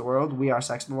Pilgrim vs. the World, "We Are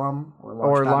Sex Bomb" or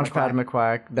Launchpad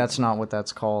McQuack. That's not what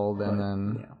that's called, and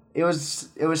then. Yeah. It was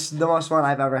the most fun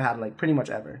I've ever had, like pretty much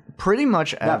ever.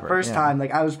 That first time,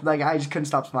 like I just couldn't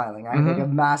stop smiling. I had like a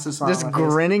massive smile. Just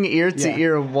grinning ear to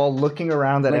ear while looking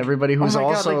around at everybody who's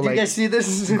also God, like, do you guys see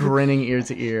this? Grinning ear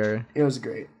to ear. It was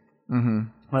great.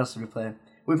 What else did we play?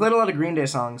 We played a lot of Green Day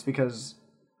songs because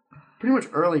pretty much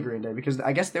early Green Day because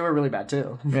I guess they were really bad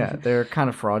too. Yeah, they're kind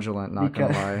of fraudulent. Not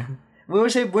gonna lie. When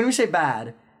we say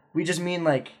bad, we just mean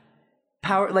like.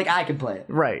 Power, like I could play it.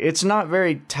 Right. It's not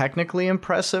very technically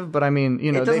impressive, but I mean,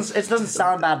 you know, it doesn't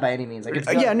sound bad by any means. Like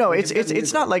it's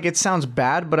it's not like it sounds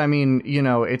bad, but I mean, you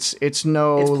know, it's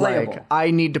like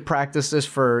I need to practice this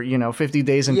for 50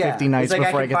 days and 50 nights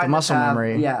before I get the muscle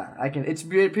memory. Yeah, I can. It's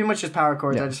pretty much just power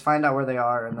chords. I just find out where they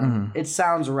are, and then it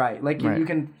sounds right. Like you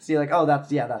can see, like, oh, that's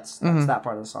that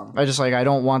part of the song. I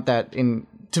don't want that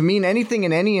to mean anything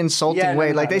in any insulting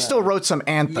way. They still wrote some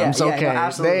anthems, okay. No,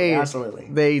 absolutely.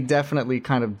 They definitely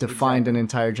kind of defined an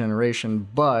entire generation,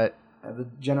 but... the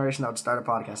generation that would start a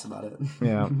podcast about it.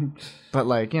 Yeah. But,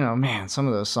 man, some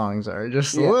of those songs are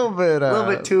just a little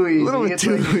bit too easy. A little bit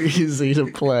too easy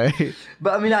to play.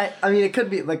 But, I mean, it could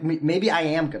be, like, maybe I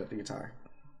am good at the guitar.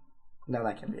 No,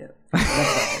 that can't be it.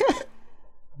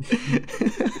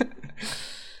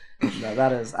 No,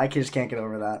 that is... I just can't get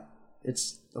over that.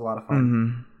 It's a lot of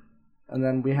fun. And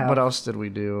then we have... What else did we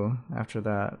do after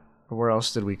that? Or where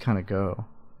else did we kind of go?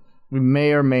 We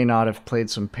may or may not have played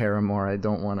some Paramore. I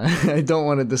don't want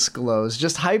to disclose.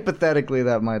 Just hypothetically,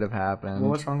 that might have happened. Well,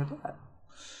 what's wrong with that?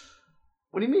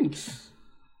 What do you mean?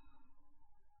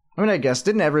 I guess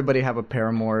didn't everybody have a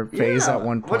Paramore phase at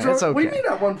one point? It's okay. What do you mean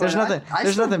at one point?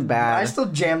 There's nothing bad. I still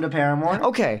jammed a Paramore.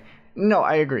 Okay. No,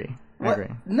 I agree.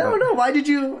 No. Why did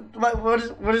you?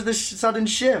 What is this sudden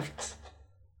shift?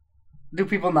 Do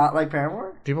people not like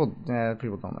Paramore? People don't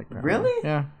like Paramore. Really?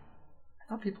 Yeah.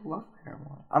 I thought people love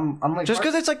Paramore. I'm like just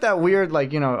because it's like that weird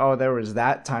there was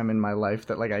that time in my life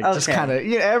that just kind of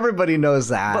everybody knows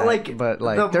that.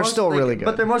 But they're still really good.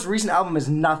 But their most recent album is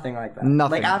nothing like that.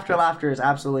 Nothing. Like After Laughter is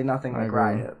absolutely nothing like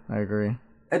Riot. I agree.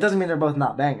 It doesn't mean they're both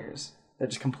not bangers. They're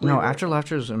just completely... No, After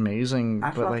Laughter is amazing,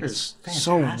 but it's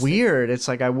so weird. It's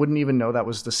like I wouldn't even know that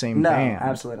was the same band. No,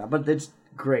 absolutely not. But it's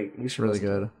great. You should really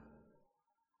good.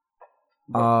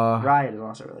 Riot is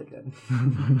also really good.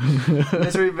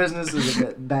 Misery Business is a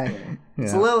bit banger. Yeah.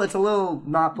 It's a little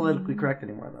not politically correct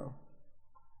anymore though.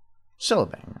 Still a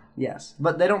banger. Yes,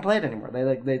 but they don't play it anymore.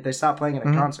 They stopped playing it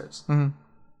at concerts.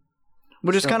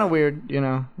 Which is kind of weird,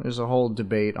 There's a whole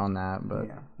debate on that, but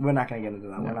we're not gonna get into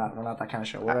that. No. We're not that kind of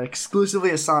show. We're exclusively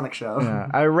a Sonic show. Yeah,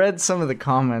 I read some of the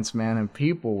comments, man, and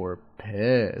people were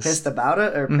pissed. Pissed about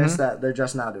it, or pissed that they're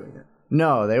just now doing it?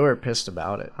 No, they were pissed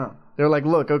about it. Huh. They're like,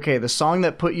 look, okay, the song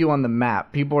that put you on the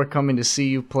map, people are coming to see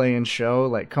you play and show.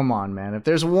 Like, come on, man. If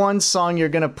there's one song you're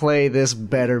going to play, this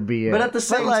better be it. But at the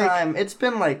same time, it's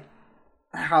been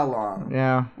how long?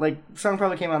 Yeah. Song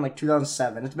probably came out in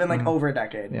 2007. It's been over a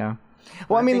decade. Yeah.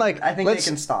 Well, I mean, I think they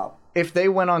can stop. If they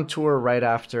went on tour right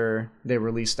after they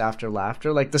released After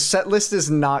Laughter, like the set list is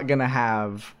not gonna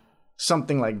have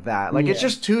something like that. Like it's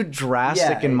just too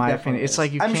drastic in my opinion. It's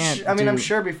like can't. I'm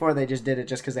sure before they just did it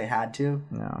just because they had to.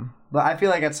 Yeah. But I feel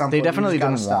like at some point they definitely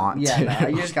didn't stop. want. Yeah, to. No,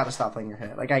 you just got to stop playing your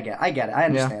hit. Like I get it. I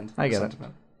understand. Yeah, I get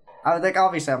sentiment. Like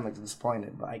obviously I'm like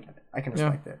disappointed, but I get it. I can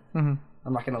respect it. Mm-hmm.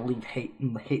 I'm not gonna leave hate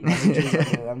messages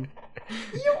on them.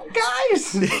 You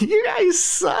guys, you guys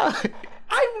suck.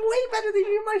 I'm way better than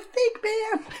you in my fake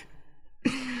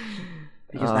band.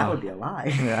 Because that would be a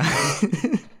lie. Yeah.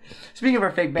 Speaking of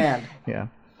our fake band, yeah,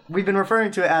 we've been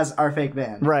referring to it as our fake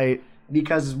band, right?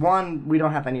 Because one, we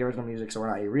don't have any original music, so we're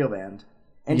not a real band,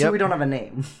 and two, we don't have a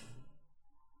name.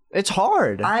 It's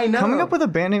hard. I know. Coming up with a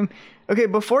band name. Okay,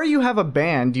 before you have a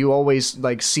band, you always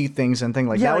like see things and think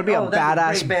like that would be a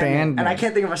badass band name. And I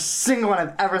can't think of a single one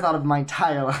I've ever thought of in my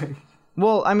entire life.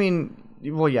 Well, I mean,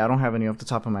 yeah, I don't have any off the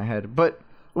top of my head, but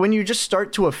when you just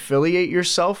start to affiliate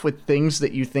yourself with things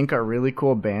that you think are really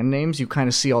cool band names, you kind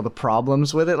of see all the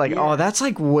problems with it. Like, oh, that's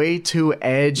like way too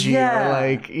edgy. Yeah, or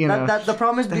like the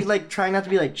problem is like trying not to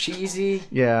be like cheesy.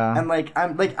 Yeah, and like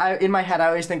I in my head I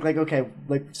always think like, okay,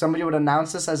 like somebody would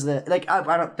announce this as the like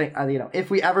I don't think if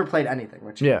we ever played anything,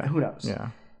 which who knows?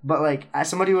 Yeah, but like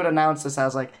somebody would announce this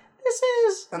as like this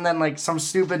is, and then like some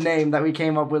stupid name that we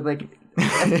came up with like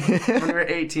when we were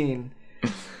 18.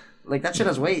 Like that shit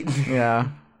has weight. Yeah.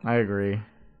 I agree.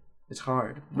 It's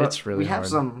hard. But it's really hard.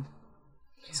 We have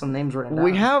some names written down.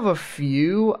 We have a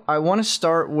few. I want to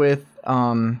start with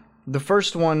the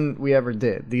first one we ever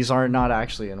did. These are not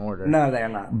actually in order. No, they are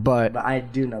not. But I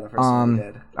do know the first one we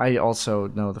did. I also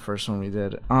know the first one we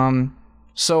did.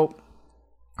 So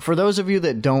for those of you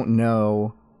that don't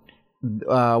know,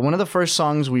 one of the first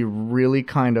songs we really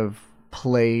kind of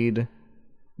played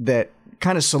that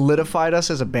kind of solidified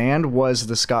us as a band was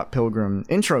the Scott Pilgrim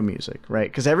intro music, right?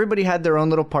 Because everybody had their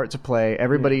own little part to play.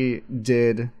 Everybody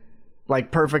did like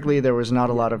perfectly. There was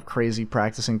not a lot of crazy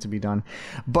practicing to be done.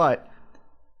 But,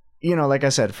 like I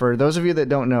said, for those of you that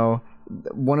don't know,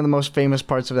 one of the most famous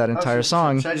parts of that entire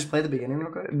song... Should I just play the beginning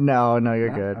real quick? No,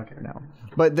 you're good. Okay. No.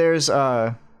 But there's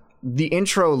the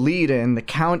intro lead-in, the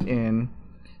count-in,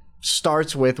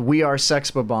 starts with We Are Sex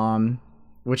Bomb,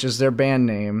 which is their band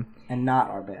name. And not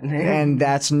our band name. And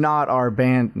that's not our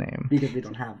band name. Because we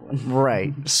don't have one.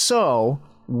 Right. So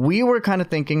we were kind of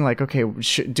thinking like, okay,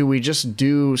 do we just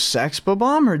do Sex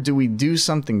Bomb or do we do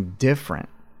something different?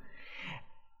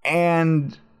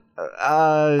 And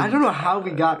I don't know how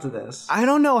we got to this. I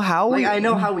don't know how I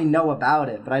know how we know about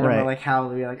it, but I don't know like how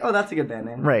we like, oh, that's a good band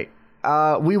name. Right.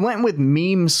 We went with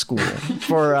Meme School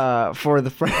for the for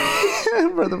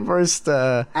the first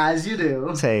as you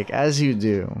do take, as you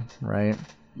do, right?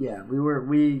 Yeah, we were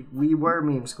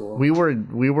Meme School. We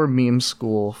were Meme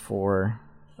School for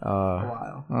a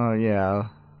while. Oh yeah.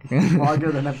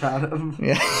 Longer than I'm proud of.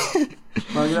 Yeah.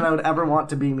 Longer than I would ever want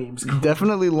to be Meme School.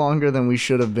 Definitely longer than we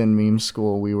should have been Meme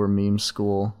School. We were Meme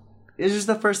School. It's just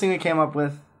the first thing we came up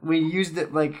with. We used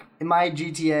it like in my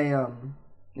GTA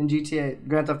in GTA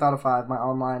Grand Theft Auto 5, my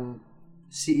online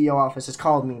CEO office is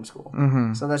called Meme School.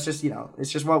 Mm-hmm. So that's just, it's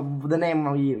just what the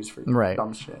name we use for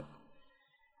dumb shit.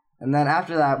 And then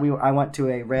after that, I went to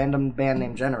a random band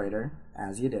name generator,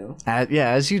 as you do.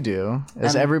 As you do,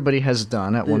 as everybody has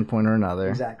done at one point or another.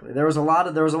 Exactly. There was a lot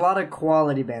of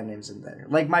quality band names in there.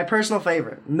 Like my personal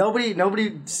favorite.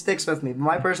 Nobody sticks with me, but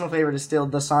my personal favorite is still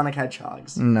the Sonic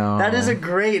Hedgehogs. No. That is a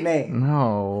great name.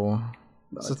 No.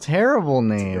 It's a terrible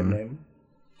name. It's a good name.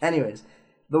 Anyways,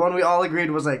 the one we all agreed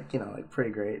was like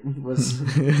pretty great was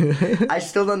I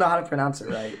still don't know how to pronounce it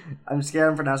right. I'm scared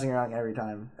I'm pronouncing it wrong every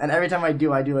time. And every time I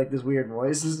do like this weird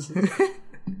voice.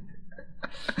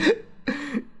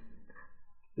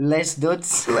 Les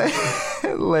Dudes.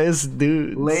 Les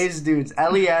Dudes. Les Dudes.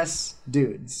 LES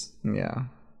Dudes. Yeah.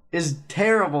 Is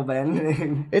terrible band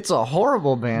name. It's a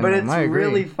horrible band but name. But it's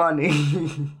really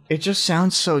funny. It just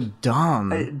sounds so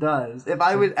dumb. It does. If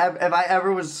I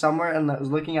ever was somewhere and I was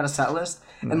looking at a set list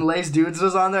and Lace Dudes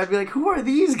was on there, I'd be like, who are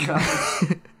these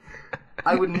guys?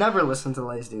 I would never listen to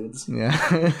Lace Dudes. Yeah.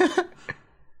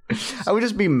 I would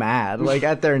just be mad, like,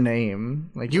 at their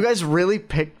name. Like, you guys really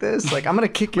picked this? Like, I'm gonna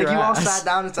kick your ass. Like, you all sat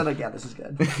down and said, like, yeah, this is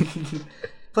good.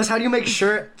 Plus, how do you make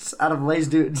shirts out of Lace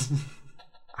Dudes?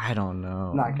 I don't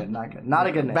know. Not good. Not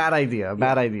a good name. Bad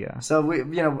idea. So we,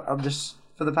 just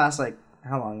for the past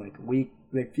how long,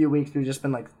 few weeks, we've just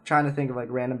been trying to think of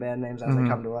random band names as they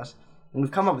come to us, and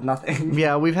we've come up with nothing.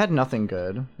 Yeah, we've had nothing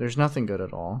good. There's nothing good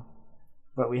at all.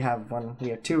 But we have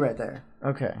two right there.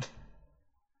 Okay.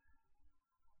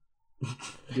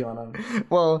 Do you want to?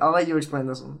 Well, I'll let you explain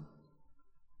this one.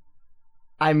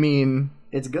 I mean,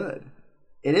 it's good.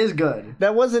 It is good.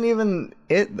 That wasn't even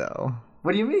it, though.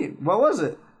 What do you mean? What was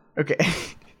it? Okay.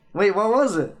 Wait, what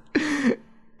was it?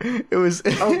 It was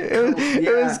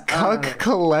it was Cuck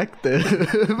Collective.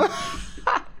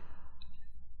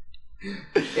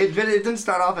 It didn't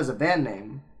start off as a band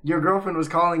name. Your girlfriend was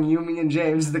calling you, me, and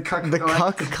James the Cuck Collective.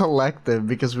 Cuck Collective,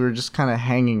 because we were just kind of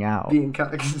hanging out. Being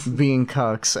cucks. Being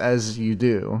cucks, as you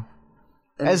do.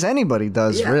 And, as anybody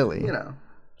does, really. You know.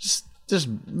 Just,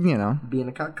 you know. Being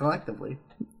a cuck collectively.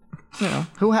 You know,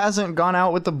 who hasn't gone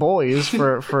out with the boys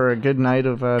for a good night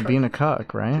of being a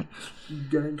cuck, right?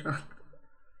 Getting cucked.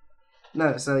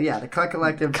 No, so yeah, the Cuck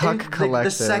Collective. Cuck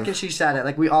Collective. The second she said it,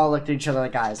 like, we all looked at each other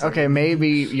like, guys. Like, okay, maybe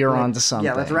you're onto something.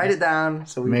 Yeah, let's write it down.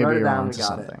 So we wrote it down, we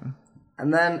got it.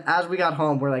 And then, as we got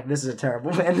home, we're like, this is a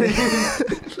terrible band name.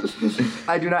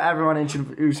 I do not ever want to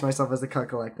introduce myself as the Cuck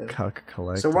Collective. Cuck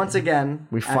Collective. So once again,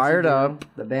 we fired up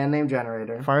the band name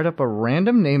generator. Fired up a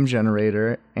random name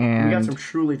generator, and we got some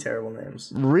truly terrible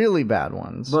names. Really bad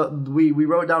ones. But we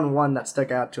wrote down one that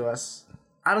stuck out to us.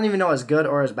 I don't even know as good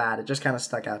or as bad. It just kind of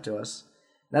stuck out to us.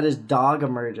 That is Dog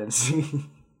Emergency.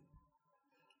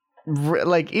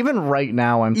 Like, even right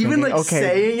now, I'm even thinking, like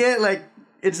saying it, like,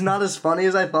 it's not as funny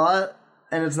as I thought.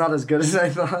 And it's not as good as I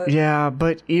thought. Yeah,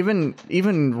 but even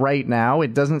right now,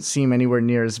 it doesn't seem anywhere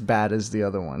near as bad as the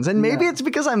other ones. And maybe it's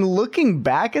because I'm looking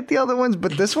back at the other ones,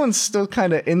 but this one's still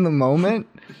kind of in the moment.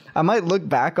 I might look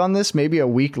back on this maybe a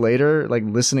week later, like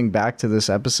listening back to this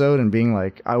episode and being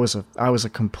like, I was a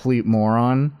complete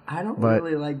moron. I don't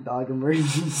really like Dog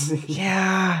Emergency.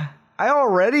 Yeah, I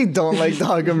already don't like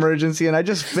Dog Emergency, and I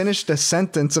just finished a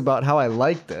sentence about how I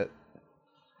liked it.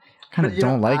 Kind of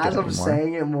don't like it anymore. As I'm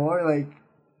saying it more, like.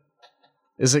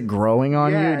 Is it growing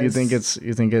on you? Do you think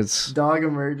it's Dog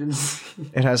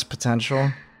Emergency? It has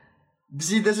potential.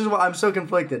 See, this is what I'm so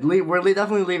conflicted. We're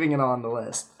definitely leaving it on the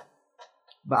list,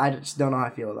 but I just don't know how I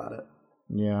feel about it.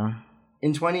 Yeah.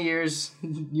 In 20 years,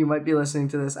 you might be listening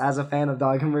to this as a fan of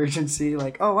Dog Emergency.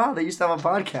 Like, oh wow, they used to have a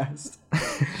podcast.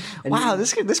 Wow,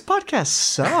 this podcast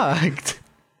sucked.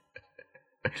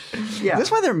 Yeah,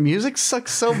 that's why their music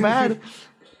sucks so bad.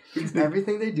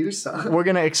 Everything they do sucks. We're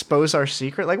gonna expose our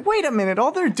secret. Like, wait a minute,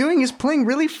 all they're doing is playing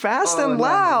really fast and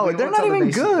loud. They're not even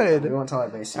good. We won't tell our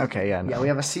bass secret. Okay, yeah, no. Yeah, we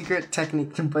have a secret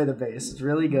technique to play the bass. It's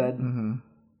really good. Mm-hmm.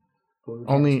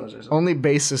 Only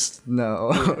bassists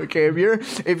know. Okay, if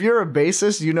you're a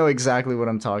bassist, you know exactly what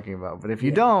I'm talking about. But if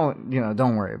you don't,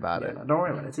 don't worry about it. No, don't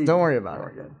worry about it. It's easy. Don't worry about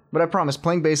it. Good. But I promise,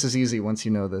 playing bass is easy once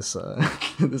you know this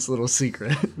this little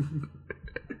secret.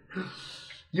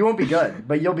 You won't be good,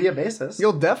 but you'll be a bassist.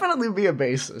 You'll definitely be a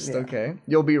bassist, okay?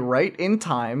 You'll be right in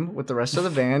time with the rest of the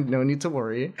band. No need to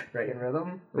worry. Right in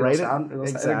rhythm.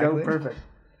 It'll go perfect.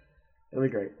 It'll be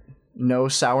great. No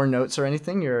sour notes or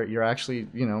anything. You're actually,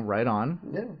 right on.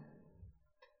 Yeah.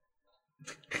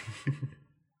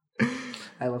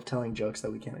 I love telling jokes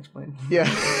that we can't explain. Yeah.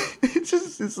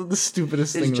 It's the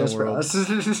stupidest thing in the world. It's just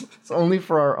for us. It's only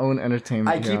for our own entertainment.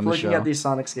 I keep looking at these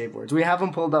Sonic skateboards. We have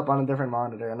them pulled up on a different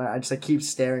monitor, and I just keep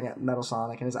staring at Metal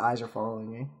Sonic, and his eyes are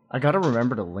following me. I gotta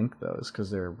remember to link those because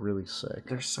they're really sick.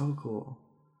 They're so cool.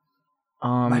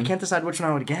 I can't decide which one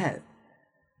I would get.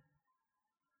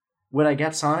 Would I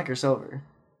get Sonic or Silver?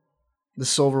 The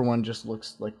silver one just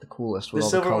looks like the coolest with all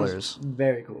the colors.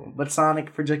 Very cool. But Sonic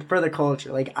for the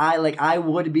culture. I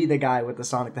would be the guy with the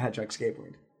Sonic the Hedgehog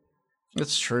skateboard.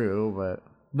 It's true,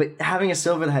 but having a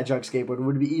Silver the Hedgehog skateboard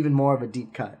would be even more of a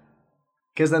deep cut.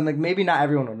 Because then maybe not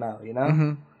everyone would know, you know?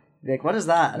 Mm-hmm. Like, what is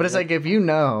that? But it's like if you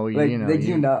know, you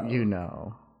know. You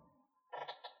know.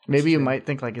 Maybe you might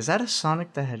think, like, is that a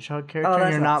Sonic the Hedgehog character?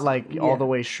 And you're not, all the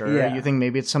way sure. Yeah. You think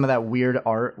maybe it's some of that weird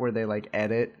art where they,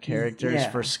 edit characters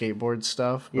for skateboard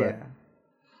stuff. But,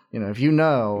 if you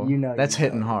know that's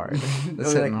hitting hard.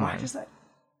 That's hitting hard. Why is that?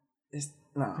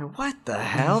 No. What the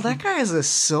hell? That guy is a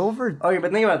silver... Okay,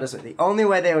 but think about it this way. The only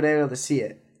way they would be able to see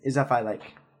it is if I,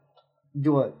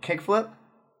 do a kickflip,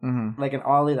 like an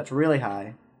ollie that's really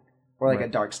high, or, a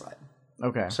dark slide.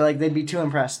 Okay. So, they'd be too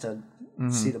impressed to...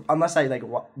 see them unless I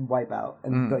wipe out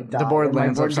and die. The board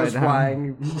lands upside down.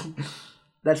 Flying.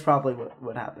 That's probably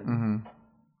what happened. Mm-hmm.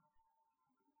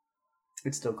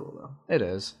 It's still cool though. It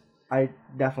is. I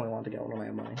definitely want to get one when I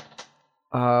have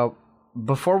money.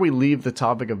 Before we leave the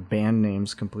topic of band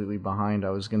names completely behind,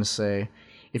 I was gonna say,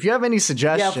 if you have any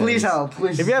suggestions, please help.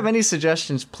 Please. If you have any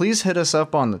suggestions, please hit us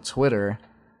up on the Twitter.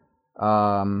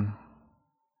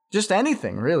 Just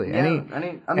anything, really. Yeah,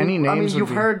 any names.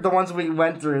 You've heard the ones we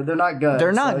went through. They're not good.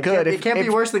 They're not good. It can't be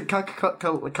worse than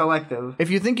Collective. If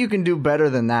you think you can do better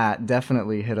than that,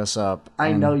 definitely hit us up.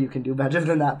 I know you can do better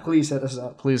than that. Please hit us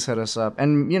up. Please hit us up,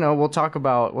 and we'll talk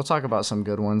about some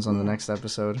good ones on the next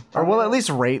episode, or we'll at least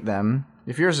rate them.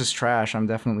 If yours is trash, I'm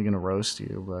definitely gonna roast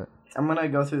you. But I'm gonna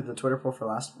go through the Twitter poll for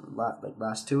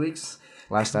last 2 weeks.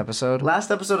 last episode. Last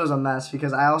episode was a mess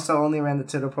because I also only ran the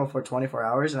Twitter poll for 24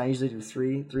 hours, and I usually do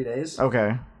three days.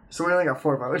 Okay. So we only got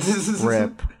 4 votes.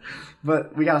 Rip.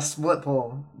 But we got a split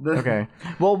poll. Okay.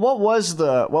 Well, what was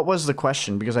the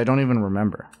question? Because I don't even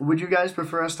remember. Would you guys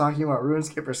prefer us talking about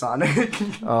RuneScape or Sonic?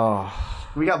 Oh.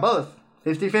 We got both.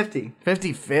 50-50.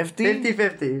 50-50?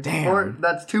 50-50. Damn.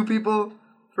 That's 2 people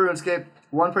for RuneScape,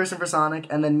 1 person for Sonic,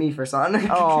 and then me for Sonic.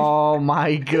 Oh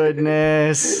my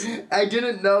goodness. I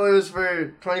didn't know it was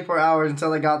for 24 hours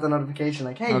until I got the notification.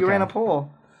 Like, hey, you ran a poll.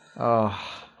 Oh.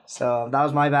 So that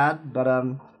was my bad, but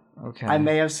Okay. I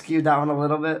may have skewed that one a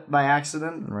little bit by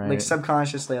accident. Right. Like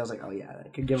subconsciously, I was like, oh yeah, I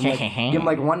could give him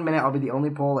like 1 minute. I'll be the only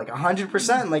poll, like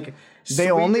 100%. Like They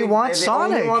only want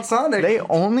Sonic. They only want Sonic. They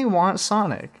only want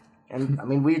Sonic. And I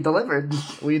mean, we delivered.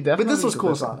 We definitely. But this was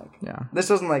cool, delivered. Sonic. Yeah.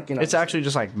 This wasn't like, you know. It's actually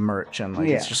just like merch and like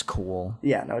it's just cool.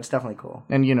 Yeah, no, it's definitely cool.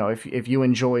 And you know, if you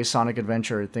enjoy Sonic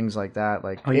Adventure or things like that,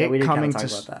 like we did coming kinda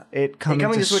to talk about that. it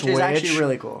coming to Switch is actually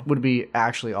really cool. would be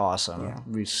actually awesome. Yeah.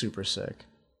 Would be super sick.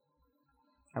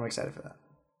 I'm excited for that.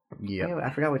 Yeah. Anyway, I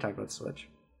forgot we talked about the Switch.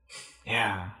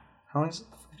 Yeah. How long is it?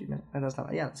 50 minutes? Oh, that's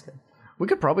not. Yeah, that's good. We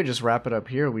could probably just wrap it up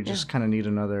here. We just kind of need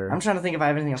another. I'm trying to think if I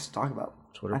have anything else to talk about.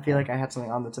 Twitter I feel poll. like I had something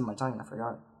on that's in my tongue and I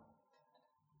forgot.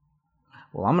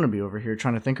 Well, I'm gonna be over here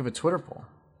trying to think of a Twitter poll.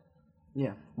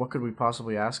 Yeah. What could we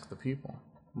possibly ask the people?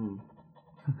 Do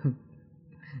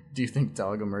you think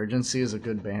Dog Emergency is a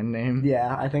good band name?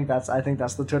 Yeah, I think that's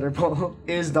the Twitter poll.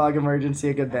 Is Dog Emergency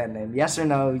a good band name? Yes or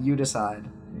no? You decide.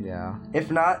 Yeah.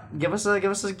 If not, give us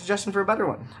a suggestion for a better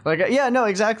one. Like, yeah, no,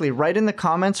 exactly. Write in the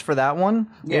comments for that one.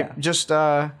 Yeah.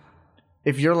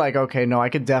 If you're like, okay, no, I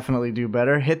could definitely do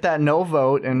better, hit that no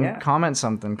vote and comment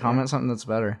something. Comment something that's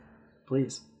better.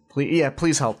 Please.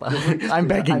 Please help. I'm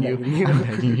begging you. I'm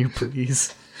begging you,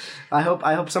 please. I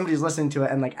hope somebody's listening to it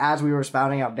and like as we were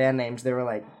spouting out band names, they were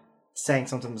like saying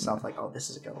something to themselves like, "Oh, this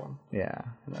is a good one." Yeah.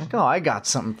 Like, oh, I got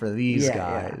something for these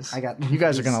guys. Yeah. I got. You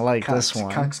guys are gonna like this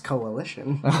one. Cucks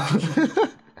Coalition.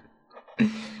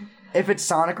 If it's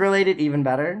Sonic related, even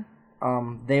better.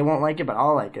 They won't like it, but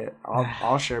I'll like it.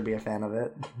 I'll sure be a fan of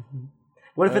it.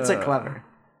 What if it's like clever?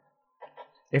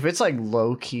 If it's like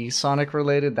low key Sonic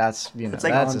related, that's Like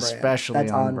that's on especially brand.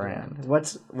 That's on brand.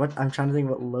 What I'm trying to think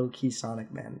what low key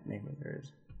Sonic band name there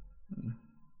is.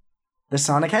 The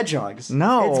Sonic Hedgehogs.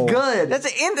 No, it's good.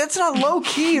 That's not low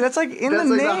key. That's like in the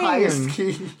name. The highest key.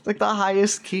 It's like the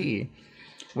highest key.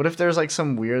 What if there's like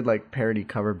some weird like parody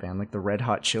cover band like the Red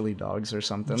Hot Chili Dogs or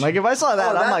something? Like if I saw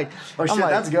that, I'm like,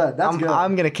 that's good. That's good.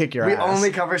 I'm gonna kick your ass. We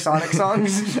only cover Sonic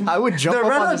songs. I would jump the up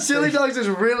Red on Hot the Chili stage. Dogs is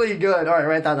really good. All right,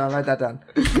 write that down.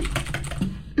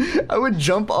 I would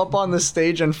jump up on the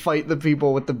stage and fight the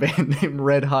people with the band name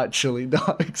Red Hot Chili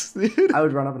Dogs, dude. I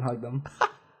would run up and hug them.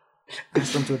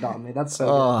 Ask them to adopt me. That's so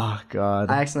Oh God.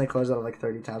 good. I accidentally closed out of like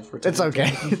 30 tabs for It's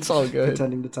okay. It's all good.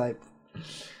 pretending to type.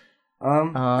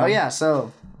 Oh yeah,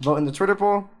 so vote in the Twitter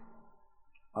poll.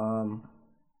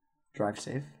 Drive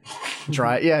safe.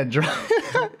 Drive.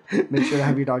 Make sure to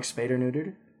have your dog spayed or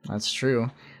neutered. That's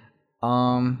true.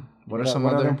 What are some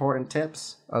what other important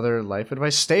tips? other life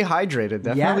advice? Stay hydrated.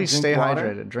 Definitely drink stay water.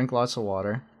 hydrated. Drink lots of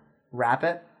water. Wrap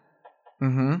it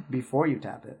before you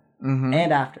tap it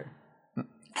and after.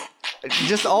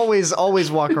 Just always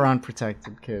walk around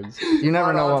protected, kids. You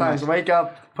never know all what times. Wake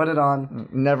up, put it on.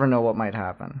 never know what might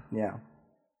happen. Yeah.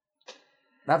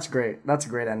 That's great. That's a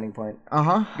great ending point.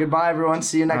 Uh-huh. Goodbye, everyone.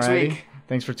 See you next Alrighty. week.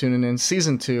 Thanks for tuning in.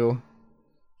 Season 2.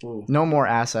 Ooh. No more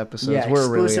ass episodes. Yeah, We're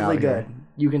really exclusively out good. here.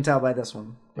 You can tell by this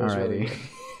one. It was really Alrighty.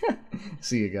 good.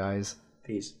 See you guys.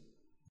 Peace.